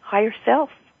inner higher self.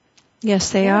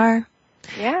 Yes, they are.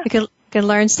 Yeah. You can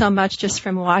learn so much just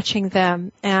from watching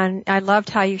them. And I loved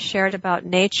how you shared about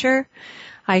nature.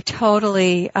 I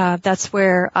totally, that's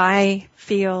where I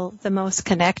feel the most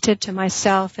connected to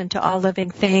myself and to all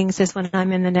living things, is when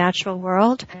I'm in the natural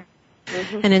world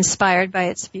and inspired by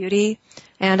its beauty.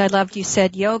 And I loved you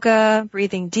said yoga,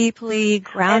 breathing deeply,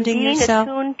 grounding yourself. And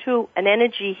being attuned to an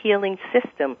energy healing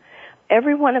system.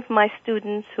 Every one of my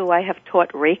students who I have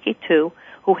taught Reiki to,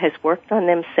 who has worked on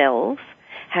themselves,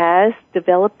 has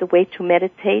developed a way to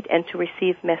meditate and to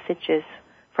receive messages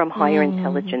from higher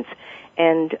intelligence.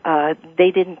 And they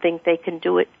didn't think they could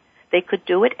do it,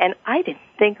 and I didn't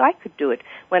think I could do it.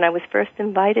 When I was first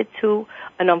invited to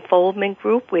an unfoldment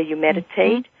group where you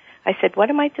meditate, I said, what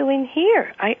am I doing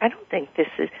here? I don't think this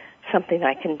is something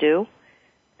I can do.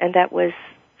 And that was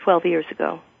 12 years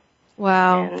ago.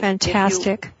 Wow, and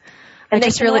fantastic. And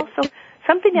they can also,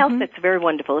 something else that's very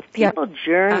wonderful, if people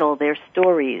journal their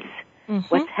stories,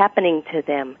 what's happening to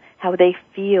them, how they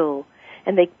feel,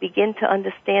 and they begin to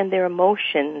understand their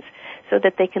emotions so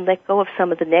that they can let go of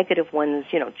some of the negative ones,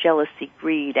 jealousy,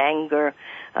 greed, anger,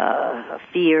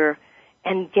 fear,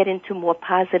 and get into more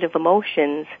positive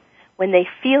emotions. When they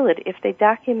feel it, if they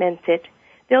document it,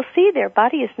 they'll see their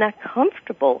body is not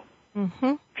comfortable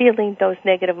feeling those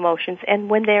negative emotions. And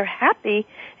when they're happy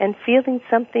and feeling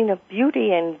something of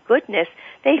beauty and goodness,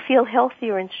 they feel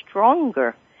healthier and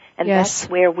stronger. And that's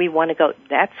where we want to go.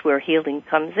 That's where healing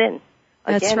comes in.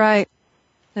 That's right.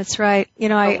 That's right.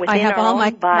 I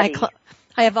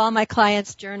have all my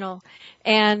clients journal,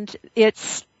 and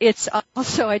it's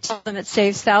also, I tell them, it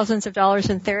saves thousands of dollars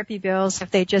in therapy bills if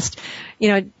they just,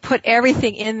 put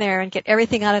everything in there and get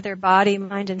everything out of their body,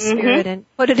 mind, and spirit and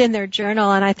put it in their journal.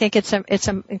 And I think it's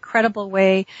an incredible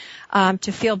way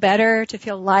to feel better, to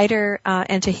feel lighter,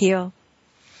 and to heal.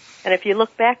 And if you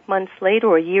look back months later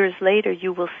or years later,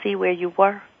 you will see where you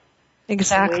were.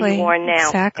 Exactly. Where you are now.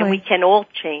 Exactly. And we can all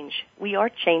change. We are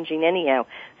changing anyhow.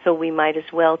 So we might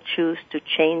as well choose to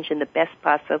change in the best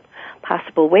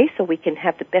possible way so we can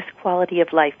have the best quality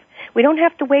of life. We don't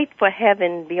have to wait for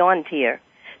heaven beyond here.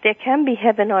 There can be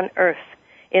heaven on earth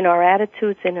in our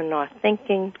attitudes and in our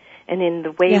thinking and in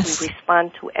the way we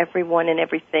respond to everyone and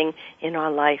everything in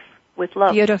our life with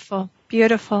love. Beautiful.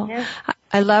 Beautiful. Yeah.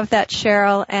 I love that,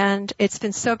 Sheryl, and it's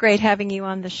been so great having you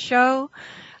on the show.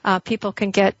 People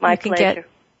can get... My pleasure.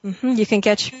 You can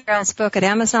get Sheryl's book at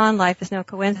Amazon, Life is No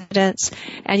Coincidence,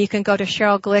 and you can go to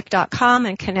SherylGlick.com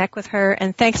and connect with her.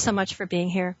 And thanks so much for being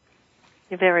here.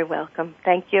 You're very welcome.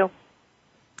 Thank you.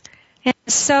 And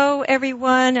so,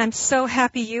 everyone, I'm so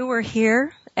happy you were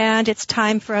here, and it's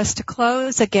time for us to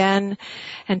close again.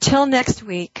 Until next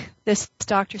week, this is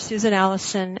Dr. Susan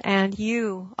Allison, and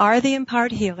you are the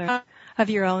empowered healer of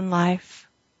your own life.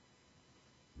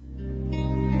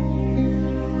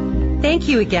 Thank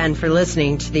you again for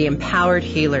listening to the Empowered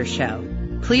Healer Show.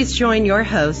 Please join your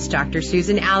host, Dr.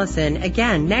 Susan Allison,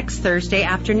 again next Thursday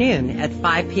afternoon at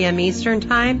 5 p.m. Eastern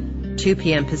Time, 2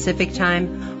 p.m. Pacific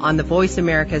Time on the Voice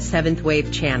America 7th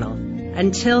Wave channel.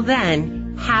 Until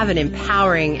then, have an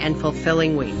empowering and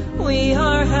fulfilling week. We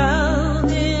are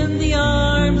held in the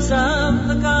arms of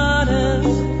the goddess.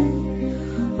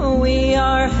 We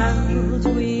are held.